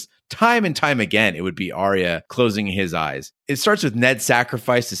told us time and time again it would be Arya closing his eyes. It starts with Ned's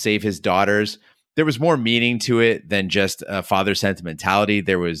sacrifice to save his daughters. There was more meaning to it than just a father sentimentality.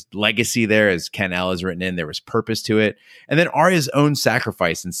 There was legacy there, as Ken L has written in. There was purpose to it. And then Arya's own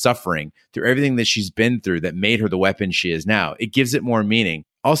sacrifice and suffering through everything that she's been through that made her the weapon she is now. It gives it more meaning.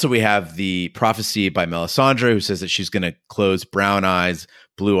 Also, we have the prophecy by Melisandre, who says that she's going to close brown eyes,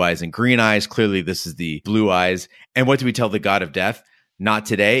 blue eyes, and green eyes. Clearly, this is the blue eyes. And what do we tell the god of death? Not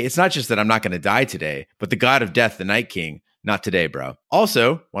today. It's not just that I'm not going to die today, but the god of death, the Night King, not today, bro.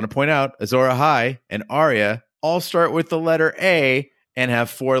 Also, want to point out, Azor Ahai and Arya all start with the letter A and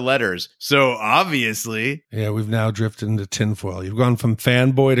have 4 letters. So obviously... Yeah, we've now drifted into tinfoil. You've gone from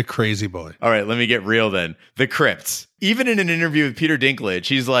fanboy to crazy boy. All right, let me get real then. The crypts. Even in an interview with Peter Dinklage,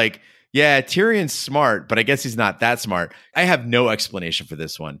 he's like, yeah, Tyrion's smart, but I guess he's not that smart. I have no explanation for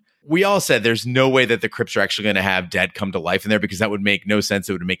this one. We all said there's no way that the crypts are actually going to have dead come to life in there, because that would make no sense.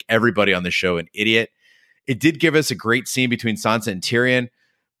 It would make everybody on the show an idiot. It did give us a great scene between Sansa and Tyrion,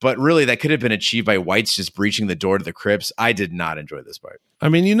 but really that could have been achieved by whites just breaching the door to the crypts. I did not enjoy this part. I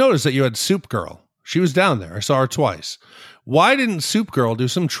mean, you notice that you had Soup Girl. She was down there. I saw her twice. Why didn't Soup Girl do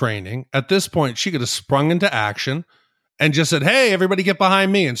some training? At this point, she could have sprung into action and just said, hey, everybody get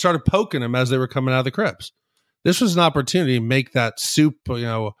behind me, and started poking them as they were coming out of the crypts. This was an opportunity to make that Soup,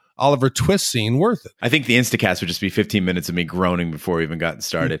 Oliver Twist scene worth it. I think the Instacast would just be 15 minutes of me groaning before we even gotten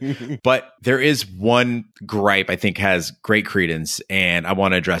started. But there is one gripe I think has great credence, and I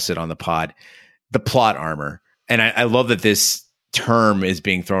want to address it on the pod. The plot armor. And I love that this term is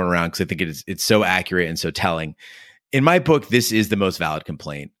being thrown around, because I think it's so accurate and so telling. In my book, this is the most valid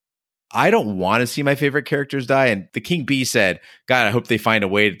complaint. I don't want to see my favorite characters die. And the King Bee said, God, I hope they find a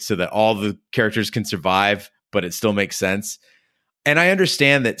way so that all the characters can survive, but it still makes sense. And I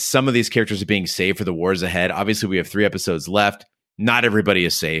understand that some of these characters are being saved for the wars ahead. Obviously, we have 3 episodes left. Not everybody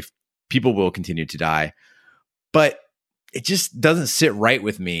is safe. People will continue to die. But it just doesn't sit right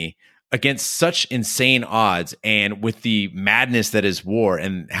with me against such insane odds, and with the madness that is war,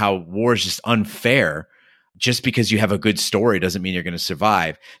 and how war is just unfair. Just because you have a good story doesn't mean you're going to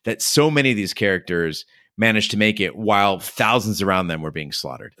survive. That so many of these characters managed to make it while thousands around them were being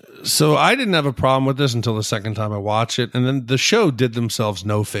slaughtered. So I didn't have a problem with this until the second time I watched it. And then the show did themselves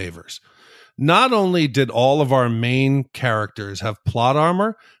no favors. Not only did all of our main characters have plot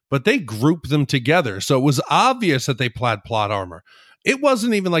armor, but they grouped them together. So it was obvious that they had plot armor. It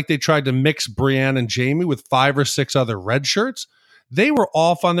wasn't even like they tried to mix Brienne and Jaime with 5 or 6 other red shirts. They were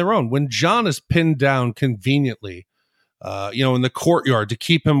off on their own. When Jon is pinned down conveniently, in the courtyard to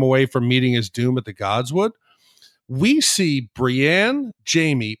keep him away from meeting his doom at the Godswood, we see Brienne,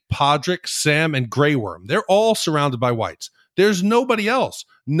 Jaime, Podrick, Sam, and Grey Worm. They're all surrounded by whites. There's nobody else.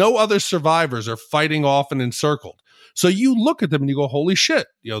 No other survivors are fighting off and encircled. So you look at them and you go, holy shit,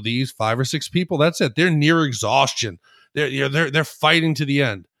 these 5 or 6 people, that's it. They're near exhaustion. They're fighting to the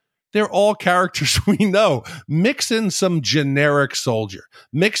end. They're all characters we know. Mix in some generic soldier.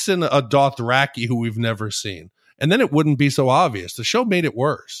 Mix in a Dothraki who we've never seen. And then it wouldn't be so obvious. The show made it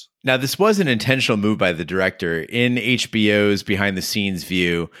worse. Now, this was an intentional move by the director. In HBO's behind the scenes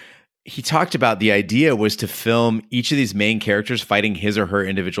view, he talked about the idea was to film each of these main characters fighting his or her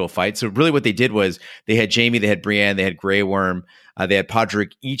individual fight. So really what they did was they had Jaime, they had Brienne, they had Grey Worm, they had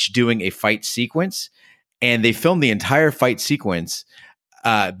Podrick, each doing a fight sequence. And they filmed the entire fight sequence.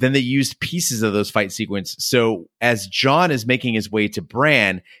 Then they used pieces of those fight sequence. So as Jon is making his way to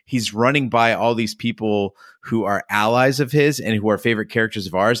Bran, he's running by all these people who are allies of his and who are favorite characters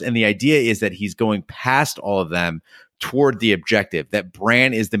of ours. And the idea is that he's going past all of them toward the objective, that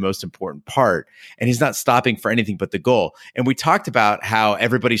Bran is the most important part, and he's not stopping for anything but the goal. And we talked about how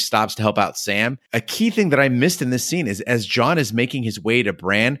everybody stops to help out Sam. A key thing that I missed in this scene is as Jon is making his way to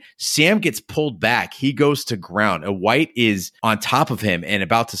Bran, Sam gets pulled back. He goes to ground. A white is on top of him and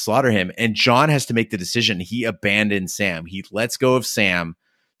about to slaughter him, and Jon has to make the decision. He abandons Sam. He lets go of Sam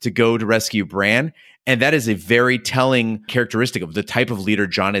to go to rescue Bran. And that is a very telling characteristic of the type of leader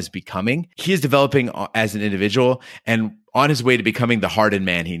Jon is becoming. He is developing as an individual and on his way to becoming the hardened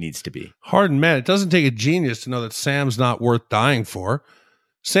man he needs to be. Hardened man. It doesn't take a genius to know that Sam's not worth dying for.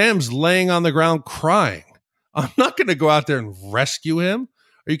 Sam's laying on the ground crying. I'm not going to go out there and rescue him.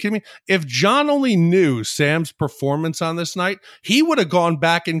 Are you kidding me? If Jon only knew Sam's performance on this night, he would have gone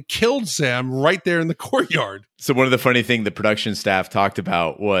back and killed Sam right there in the courtyard. So one of the funny things the production staff talked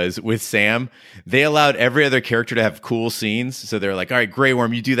about was with Sam, they allowed every other character to have cool scenes. So they're like, all right, Grey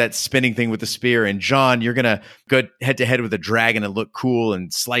Worm, you do that spinning thing with the spear. And Jon, you're going to go head to head with a dragon and look cool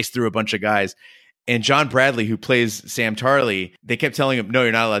and slice through a bunch of guys. And John Bradley, who plays Sam Tarly, they kept telling him, no,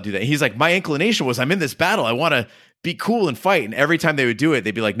 you're not allowed to do that. He's like, my inclination was I'm in this battle. I want to be cool and fight. And every time they would do it,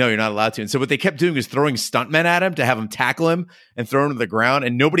 they'd be like, no, you're not allowed to. And so what they kept doing was throwing stuntmen at him to have him tackle him and throw him to the ground.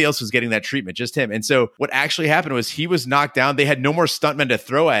 And nobody else was getting that treatment, just him. And so what actually happened was he was knocked down. They had no more stuntmen to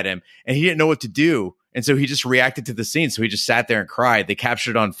throw at him and he didn't know what to do. And so he just reacted to the scene. So he just sat there and cried. They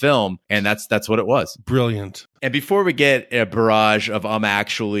captured it on film, and that's what it was. Brilliant. And before we get a barrage of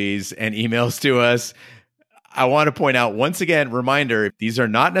actuallys and emails to us, I want to point out once again, reminder, these are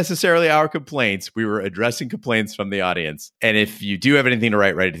not necessarily our complaints. We were addressing complaints from the audience. And if you do have anything to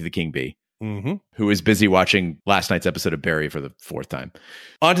write it to the King Bee, who is busy watching last night's episode of Barry for the 4th time.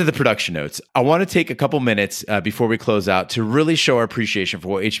 On to the production notes. I want to take a couple minutes before we close out to really show our appreciation for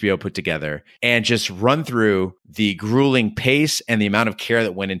what HBO put together and just run through the grueling pace and the amount of care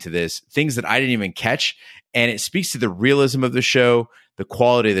that went into this, things that I didn't even catch. And it speaks to the realism of the show, the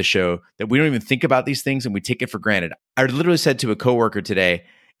quality of the show, that we don't even think about these things and we take it for granted. I literally said to a coworker today,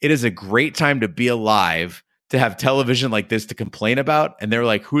 it is a great time to be alive, to have television like this to complain about. And they're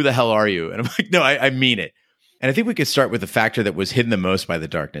like, who the hell are you? And I'm like, no, I mean it. And I think we could start with the factor that was hidden the most by the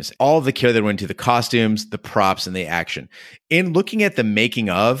darkness. All the care that went into the costumes, the props, and the action. In looking at the making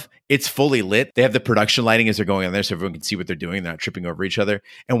of, it's fully lit. They have the production lighting as they're going on there so everyone can see what they're doing. They're not tripping over each other.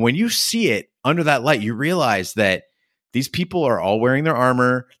 And when you see it under that light, you realize that these people are all wearing their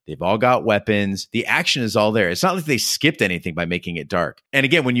armor. They've all got weapons. The action is all there. It's not like they skipped anything by making it dark. And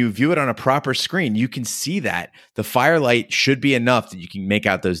again, when you view it on a proper screen, you can see that the firelight should be enough that you can make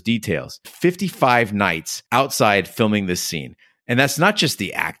out those details. 55 nights outside filming this scene. And that's not just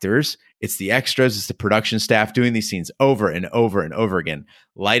the actors. It's the extras. It's the production staff doing these scenes over and over and over again.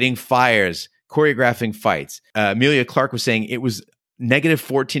 Lighting fires, choreographing fights. Amelia Clark was saying it was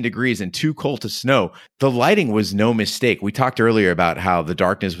 -14 degrees and too cold to snow. The lighting was no mistake. We talked earlier about how the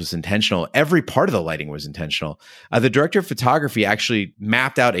darkness was intentional. Every part of the lighting was intentional. The director of photography actually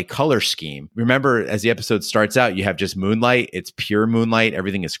mapped out a color scheme. Remember, as the episode starts out, you have just moonlight. It's pure moonlight.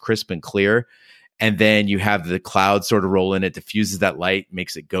 Everything is crisp and clear. And then you have the clouds sort of roll in. It diffuses that light,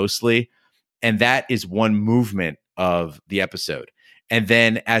 makes it ghostly. And that is one movement of the episode. And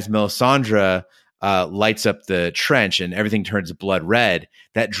then as Melisandre lights up the trench and everything turns blood red,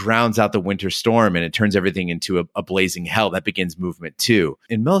 that drowns out the winter storm and it turns everything into a blazing hell. That begins movement 2.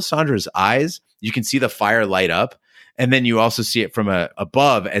 In Melisandre's eyes, you can see the fire light up. And then you also see it from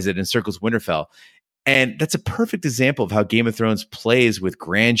above as it encircles Winterfell. And that's a perfect example of how Game of Thrones plays with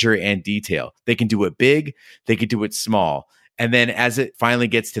grandeur and detail. They can do it big, they can do it small. And then as it finally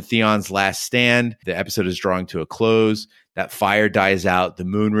gets to Theon's last stand, the episode is drawing to a close, that fire dies out, the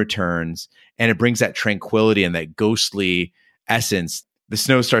moon returns, and it brings that tranquility and that ghostly essence The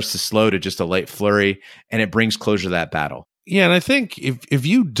snow starts to slow to just a light flurry, and it brings closure to that battle. Yeah, and I think if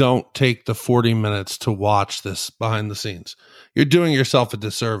you don't take the 40 minutes to watch this behind the scenes, you're doing yourself a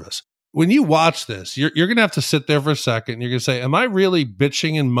disservice. When you watch this, you're going to have to sit there for a second. And you're going to say, am I really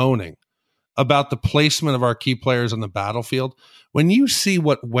bitching and moaning about the placement of our key players on the battlefield? When you see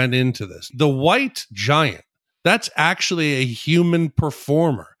what went into this, the white giant, that's actually a human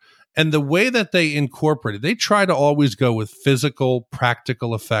performer. And the way that they incorporate it, they try to always go with physical,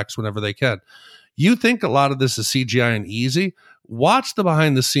 practical effects whenever they can. You think a lot of this is CGI and easy? Watch the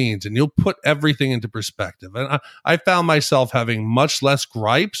behind the scenes and you'll put everything into perspective. And I found myself having much less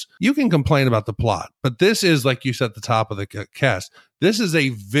gripes. You can complain about the plot, but this is, like you said at the top of the cast, this is a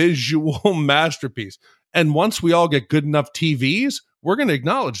visual masterpiece. And once we all get good enough TVs, we're going to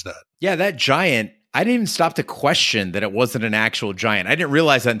acknowledge that. Yeah, that giant, I didn't even stop to question that it wasn't an actual giant. I didn't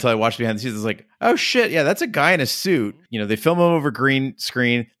realize that until I watched behind the scenes. I was like, oh shit, yeah, that's a guy in a suit. You know, they film him over green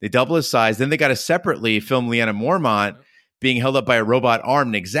screen, they double his size, then they got to separately film Lyanna Mormont being held up by a robot arm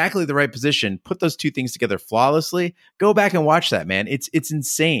in exactly the right position, put those two things together flawlessly. Go back and watch that, man. It's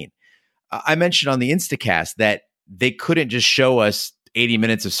insane. I mentioned on the Instacast that they couldn't just show us 80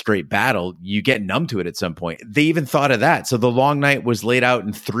 minutes of straight battle. You get numb to it at some point. They even thought of that. So The Long Night was laid out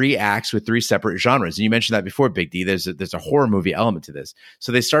in 3 acts with 3 separate genres. And you mentioned that before, Big D. There's a horror movie element to this.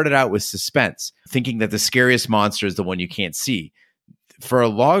 So they started out with suspense, thinking that the scariest monster is the one you can't see. For a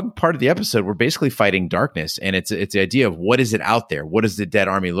long part of the episode, we're basically fighting darkness. And it's the idea of what is it out there? What does the dead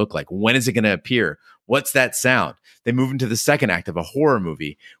army look like? When is it going to appear? What's that sound? They move into the second act of a horror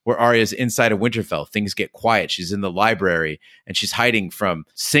movie where Arya's inside of Winterfell. Things get quiet. She's in the library and she's hiding from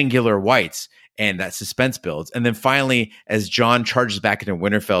singular whites, and that suspense builds. And then finally, as Jon charges back into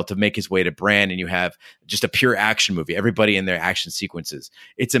Winterfell to make his way to Bran, and you have just a pure action movie, everybody in their action sequences.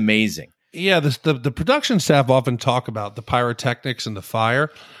 It's amazing. Yeah, the production staff often talk about the pyrotechnics and the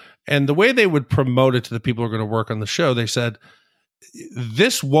fire, and the way they would promote it to the people who are going to work on the show. They said,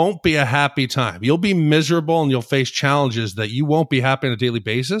 this won't be a happy time. You'll be miserable and you'll face challenges that you won't be happy on a daily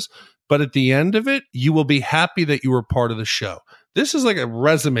basis. But at the end of it, you will be happy that you were part of the show. This is like a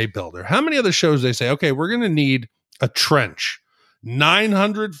resume builder. How many other shows they say, okay, we're going to need a trench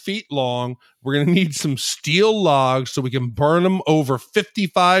 900 feet long. We're going to need some steel logs so we can burn them over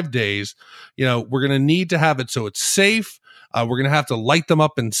 55 days. You know, we're going to need to have it so it's safe. We're going to have to light them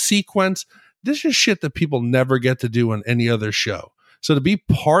up in sequence. This is shit that people never get to do on any other show. So to be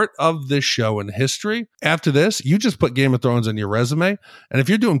part of this show in history, after this, you just put Game of Thrones on your resume. And if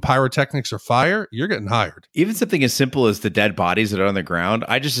you're doing pyrotechnics or fire, you're getting hired. Even something as simple as the dead bodies that are on the ground,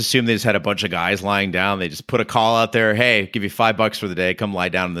 I just assumed they just had a bunch of guys lying down. They just put a call out there, hey, give you $5 for the day, come lie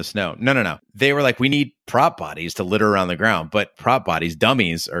down in the snow. No. They were like, we need prop bodies to litter around the ground. But prop bodies,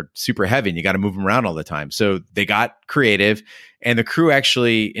 dummies, are super heavy and you got to move them around all the time. So they got creative, and the crew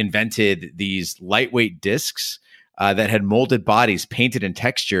actually invented these lightweight discs that had molded bodies painted and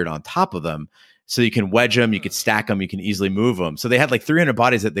textured on top of them. So you can wedge them, you can stack them, you can easily move them. So they had like 300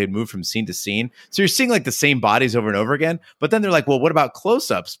 bodies that they'd move from scene to scene. So you're seeing like the same bodies over and over again. But then they're like, well, what about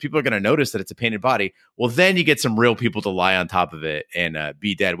close-ups? People are going to notice that it's a painted body. Well, then you get some real people to lie on top of it and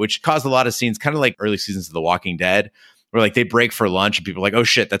be dead, which caused a lot of scenes, kind of like early seasons of The Walking Dead, where like they break for lunch and people are like, oh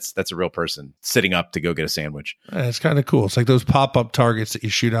shit, that's a real person sitting up to go get a sandwich. It's kind of cool. It's like those pop-up targets that you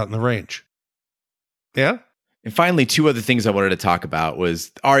shoot out in the range. Yeah. And finally, 2 other things I wanted to talk about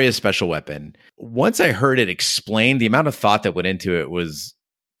was Arya's special weapon. Once I heard it explained, the amount of thought that went into it was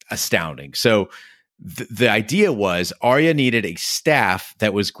astounding. So the idea was Arya needed a staff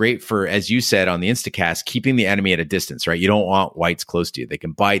that was great for, as you said on the Instacast, keeping the enemy at a distance, right? You don't want whites close to you. They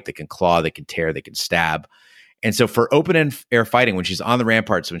can bite, they can claw, they can tear, they can stab. And so for open air fighting, when she's on the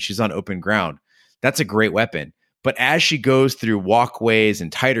ramparts, when she's on open ground, that's a great weapon. But as she goes through walkways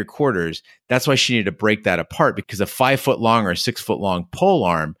and tighter quarters, that's why she needed to break that apart, because a 5-foot long or 6-foot long pole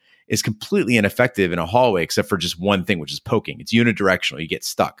arm is completely ineffective in a hallway, except for just one thing, which is poking. It's unidirectional. You get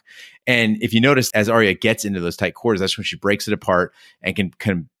stuck. And if you notice, as Arya gets into those tight quarters, that's when she breaks it apart and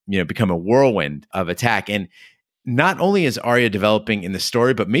can become a whirlwind of attack. And not only is Arya developing in the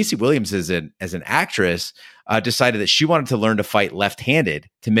story, but Maisie Williams as an actress decided that she wanted to learn to fight left-handed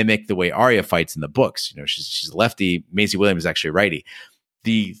to mimic the way Arya fights in the books. You know, she's a lefty. Maisie Williams is actually a righty.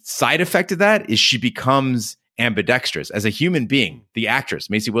 The side effect of that is she becomes ambidextrous. As a human being, the actress,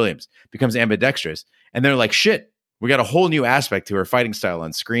 Maisie Williams, becomes ambidextrous. And they're like, shit, we got a whole new aspect to her fighting style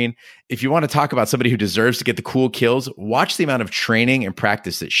on screen. If you want to talk about somebody who deserves to get the cool kills, watch the amount of training and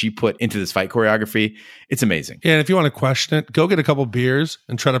practice that she put into this fight choreography. It's amazing. Yeah, and if you want to question it, go get a couple beers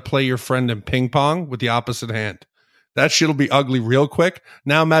and try to play your friend in ping pong with the opposite hand. That shit'll be ugly real quick.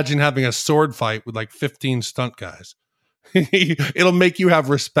 Now imagine having a sword fight with like 15 stunt guys. It'll make you have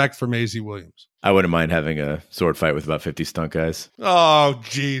respect for Maisie Williams. I wouldn't mind having a sword fight with about 50 stunt guys. Oh,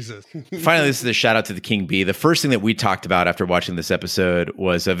 Jesus. Finally, this is a shout out to the King Bee. The first thing that we talked about after watching this episode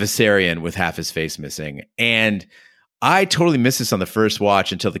was a Viserion with half his face missing. And I totally missed this on the first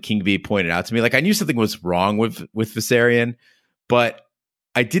watch until the King Bee pointed out to me. Like, I knew something was wrong with Viserion, but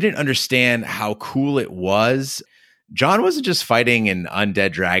I didn't understand how cool it was. Jon wasn't just fighting an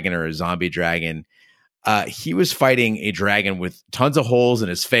undead dragon or a zombie dragon. He was fighting a dragon with tons of holes in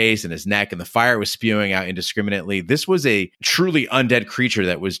his face and his neck, and the fire was spewing out indiscriminately. This was a truly undead creature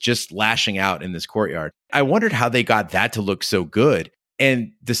that was just lashing out in this courtyard. I wondered how they got that to look so good.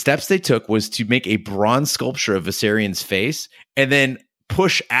 And the steps they took was to make a bronze sculpture of Viserion's face and then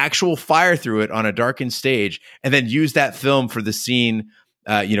push actual fire through it on a darkened stage and then use that film for the scene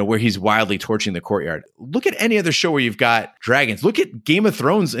where he's wildly torching the courtyard. Look at any other show where you've got dragons. Look at Game of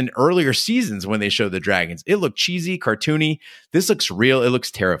Thrones in earlier seasons when they show the dragons. It looked cheesy, cartoony. This looks real. It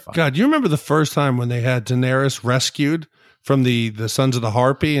looks terrifying. God, you remember the first time when they had Daenerys rescued from the Sons of the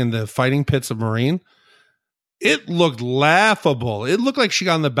Harpy and the fighting pits of Meereen? It looked laughable. It looked like she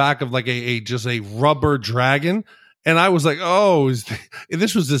got on the back of like just a rubber dragon. And I was like,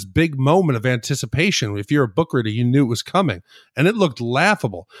 this was this big moment of anticipation. If you're a book reader, you knew it was coming. And it looked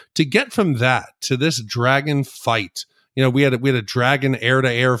laughable. To get from that to this dragon fight, we had a dragon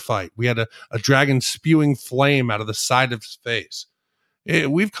air-to-air fight. We had a dragon spewing flame out of the side of his face.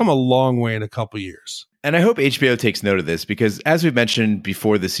 We've come a long way in a couple years. And I hope HBO takes note of this because, as we've mentioned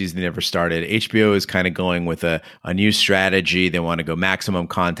before the season ever started, HBO is kind of going with a new strategy. They want to go maximum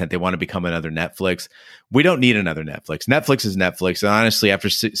content. They want to become another Netflix. We don't need another Netflix. Netflix is Netflix. And honestly, after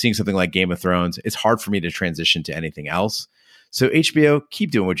seeing something like Game of Thrones, it's hard for me to transition to anything else. So HBO,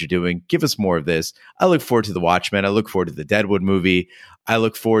 keep doing what you're doing. Give us more of this. I look forward to The Watchmen. I look forward to the Deadwood movie. I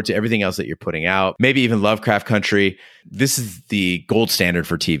look forward to everything else that you're putting out. Maybe even Lovecraft Country. This is the gold standard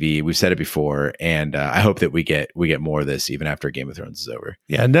for TV. We've said it before, and I hope that we get more of this even after Game of Thrones is over.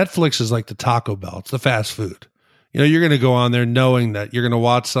 Yeah, Netflix is like the Taco Bell. It's the fast food. You're going to go on there knowing that you're going to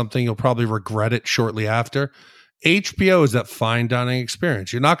watch something. You'll probably regret it shortly after. HBO is that fine dining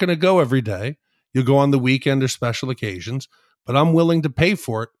experience. You're not going to go every day. You'll go on the weekend or special occasions. But I'm willing to pay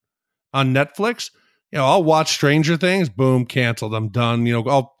for it on Netflix. I'll watch Stranger Things. Boom, canceled. I'm done.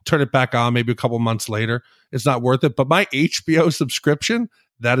 I'll turn it back on maybe a couple months later. It's not worth it. But my HBO subscription,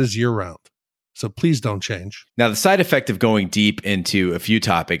 that is year round. So please don't change. Now, the side effect of going deep into a few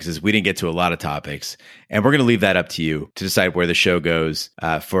topics is we didn't get to a lot of topics. And we're going to leave that up to you to decide where the show goes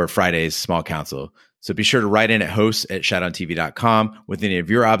for Friday's Small Council. So be sure to write in at hosts@shoutontv.com with any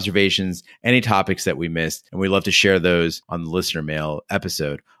of your observations, any topics that we missed, and we'd love to share those on the listener mail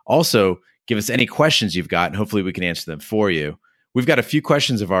episode. Also, give us any questions you've got, and hopefully we can answer them for you. We've got a few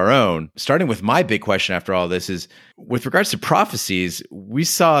questions of our own, starting with my big question after all this is, with regards to prophecies, we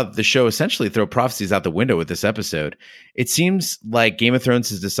saw the show essentially throw prophecies out the window with this episode. It seems like Game of Thrones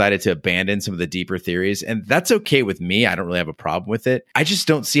has decided to abandon some of the deeper theories, and that's okay with me. I don't really have a problem with it. I just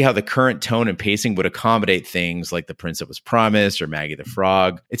don't see how the current tone and pacing would accommodate things like The Prince That Was Promised or Maggie the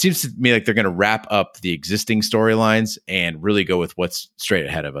Frog. It seems to me like they're going to wrap up the existing storylines and really go with what's straight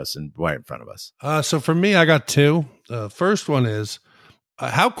ahead of us and right in front of us. So for me, I got two. First one is,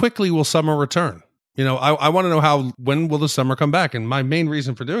 how quickly will summer return? I want to know when will the summer come back? And my main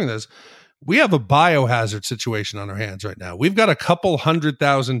reason for doing this, we have a biohazard situation on our hands right now. We've got a couple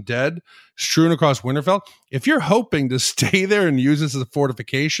 100,000 dead strewn across Winterfell. If you're hoping to stay there and use this as a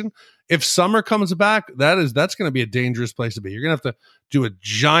fortification, if summer comes back, that's going to be a dangerous place to be. You're going to have to do a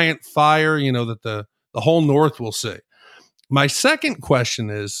giant fire, that the whole North will see. My second question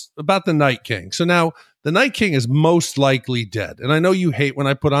is about the Night King. So now the Night King is most likely dead. And I know you hate when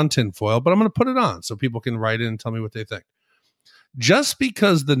I put on tinfoil, but I'm going to put it on so people can write in and tell me what they think. Just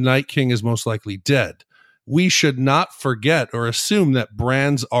because the Night King is most likely dead, we should not forget or assume that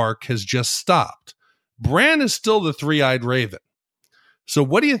Bran's arc has just stopped. Bran is still the three-eyed raven. So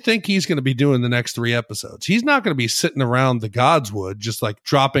what do you think he's going to be doing the next 3 episodes? He's not going to be sitting around the Godswood just like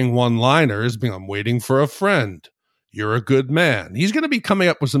dropping one-liners, being, I'm waiting for a friend. You're a good man. He's going to be coming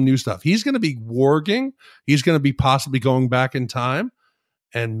up with some new stuff. He's going to be warging. He's going to be possibly going back in time.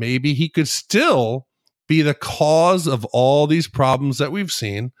 And maybe he could still be the cause of all these problems that we've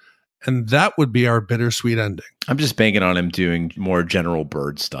seen. And that would be our bittersweet ending. I'm just banking on him doing more General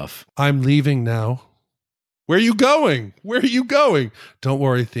Bird stuff. I'm leaving now. Where are you going? Where are you going? Don't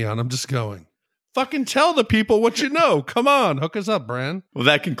worry, Theon. I'm just going. Fucking tell the people what you know. Come on, hook us up, Bran. Well,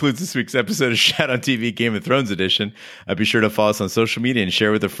 that concludes this week's episode of Shat on TV Game of Thrones edition. Be sure to follow us on social media and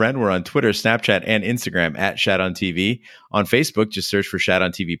share with a friend. We're on Twitter, Snapchat, and Instagram at Shat on TV. On Facebook, just search for Shat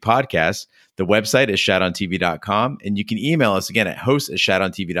on TV Podcast. The website is shatontv.com, and you can email us again at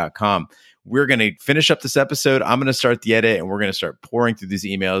host@shatontv.com. We're going to finish up this episode. I'm going to start the edit, and we're going to start pouring through these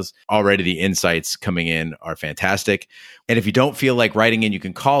emails. Already the insights coming in are fantastic. And if you don't feel like writing in, you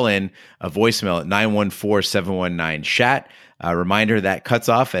can call in a voicemail at 914-719-SHAT. A reminder that cuts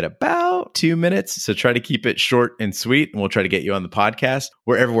off at about 2 minutes. So try to keep it short and sweet, and we'll try to get you on the podcast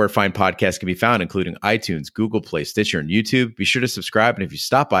wherever fine podcasts can be found, including iTunes, Google Play, Stitcher, and YouTube. Be sure to subscribe. And if you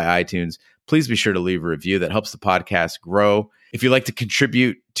stop by iTunes, please be sure to leave a review. That helps the podcast grow. If you'd like to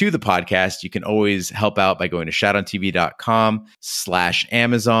contribute to the podcast, you can always help out by going to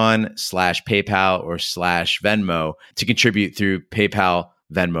shatontv.com/Amazon/PayPal or /Venmo to contribute through PayPal,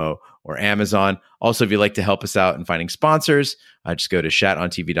 Venmo, or Amazon. Also, if you'd like to help us out in finding sponsors, just go to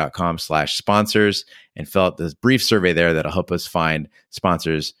shatontv.com/sponsors and fill out this brief survey there that'll help us find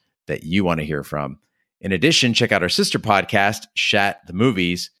sponsors that you want to hear from. In addition, check out our sister podcast, Shat the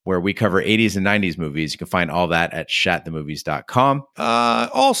Movies, where we cover 80s and 90s movies. You can find all that at shatthemovies.com.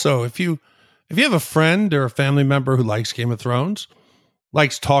 Also, if you have a friend or a family member who likes Game of Thrones,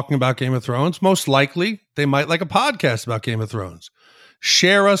 likes talking about Game of Thrones, most likely they might like a podcast about Game of Thrones.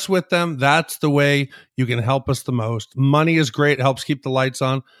 Share us with them. That's the way you can help us the most. Money is great. It helps keep the lights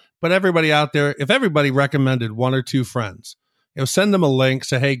on. But everybody out there, if everybody recommended one or two friends, send them a link,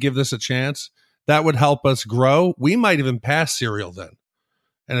 say, hey, give this a chance. That would help us grow. We might even pass Serial then.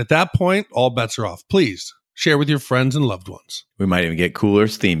 And at that point, all bets are off. Please share with your friends and loved ones. We might even get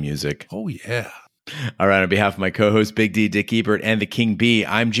Cooler's theme music. Oh, yeah. All right. On behalf of my co-host, Big D, Dick Ebert, and the King Bee,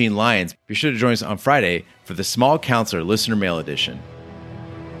 I'm Gene Lyons. Be sure to join us on Friday for the Small Counselor Listener Mail Edition.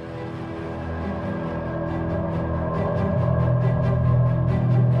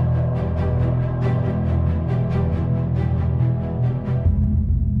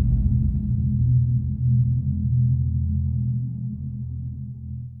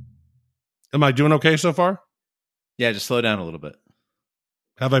 Am I doing okay so far? Yeah, just slow down a little bit.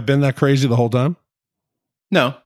 Have I been that crazy the whole time? No.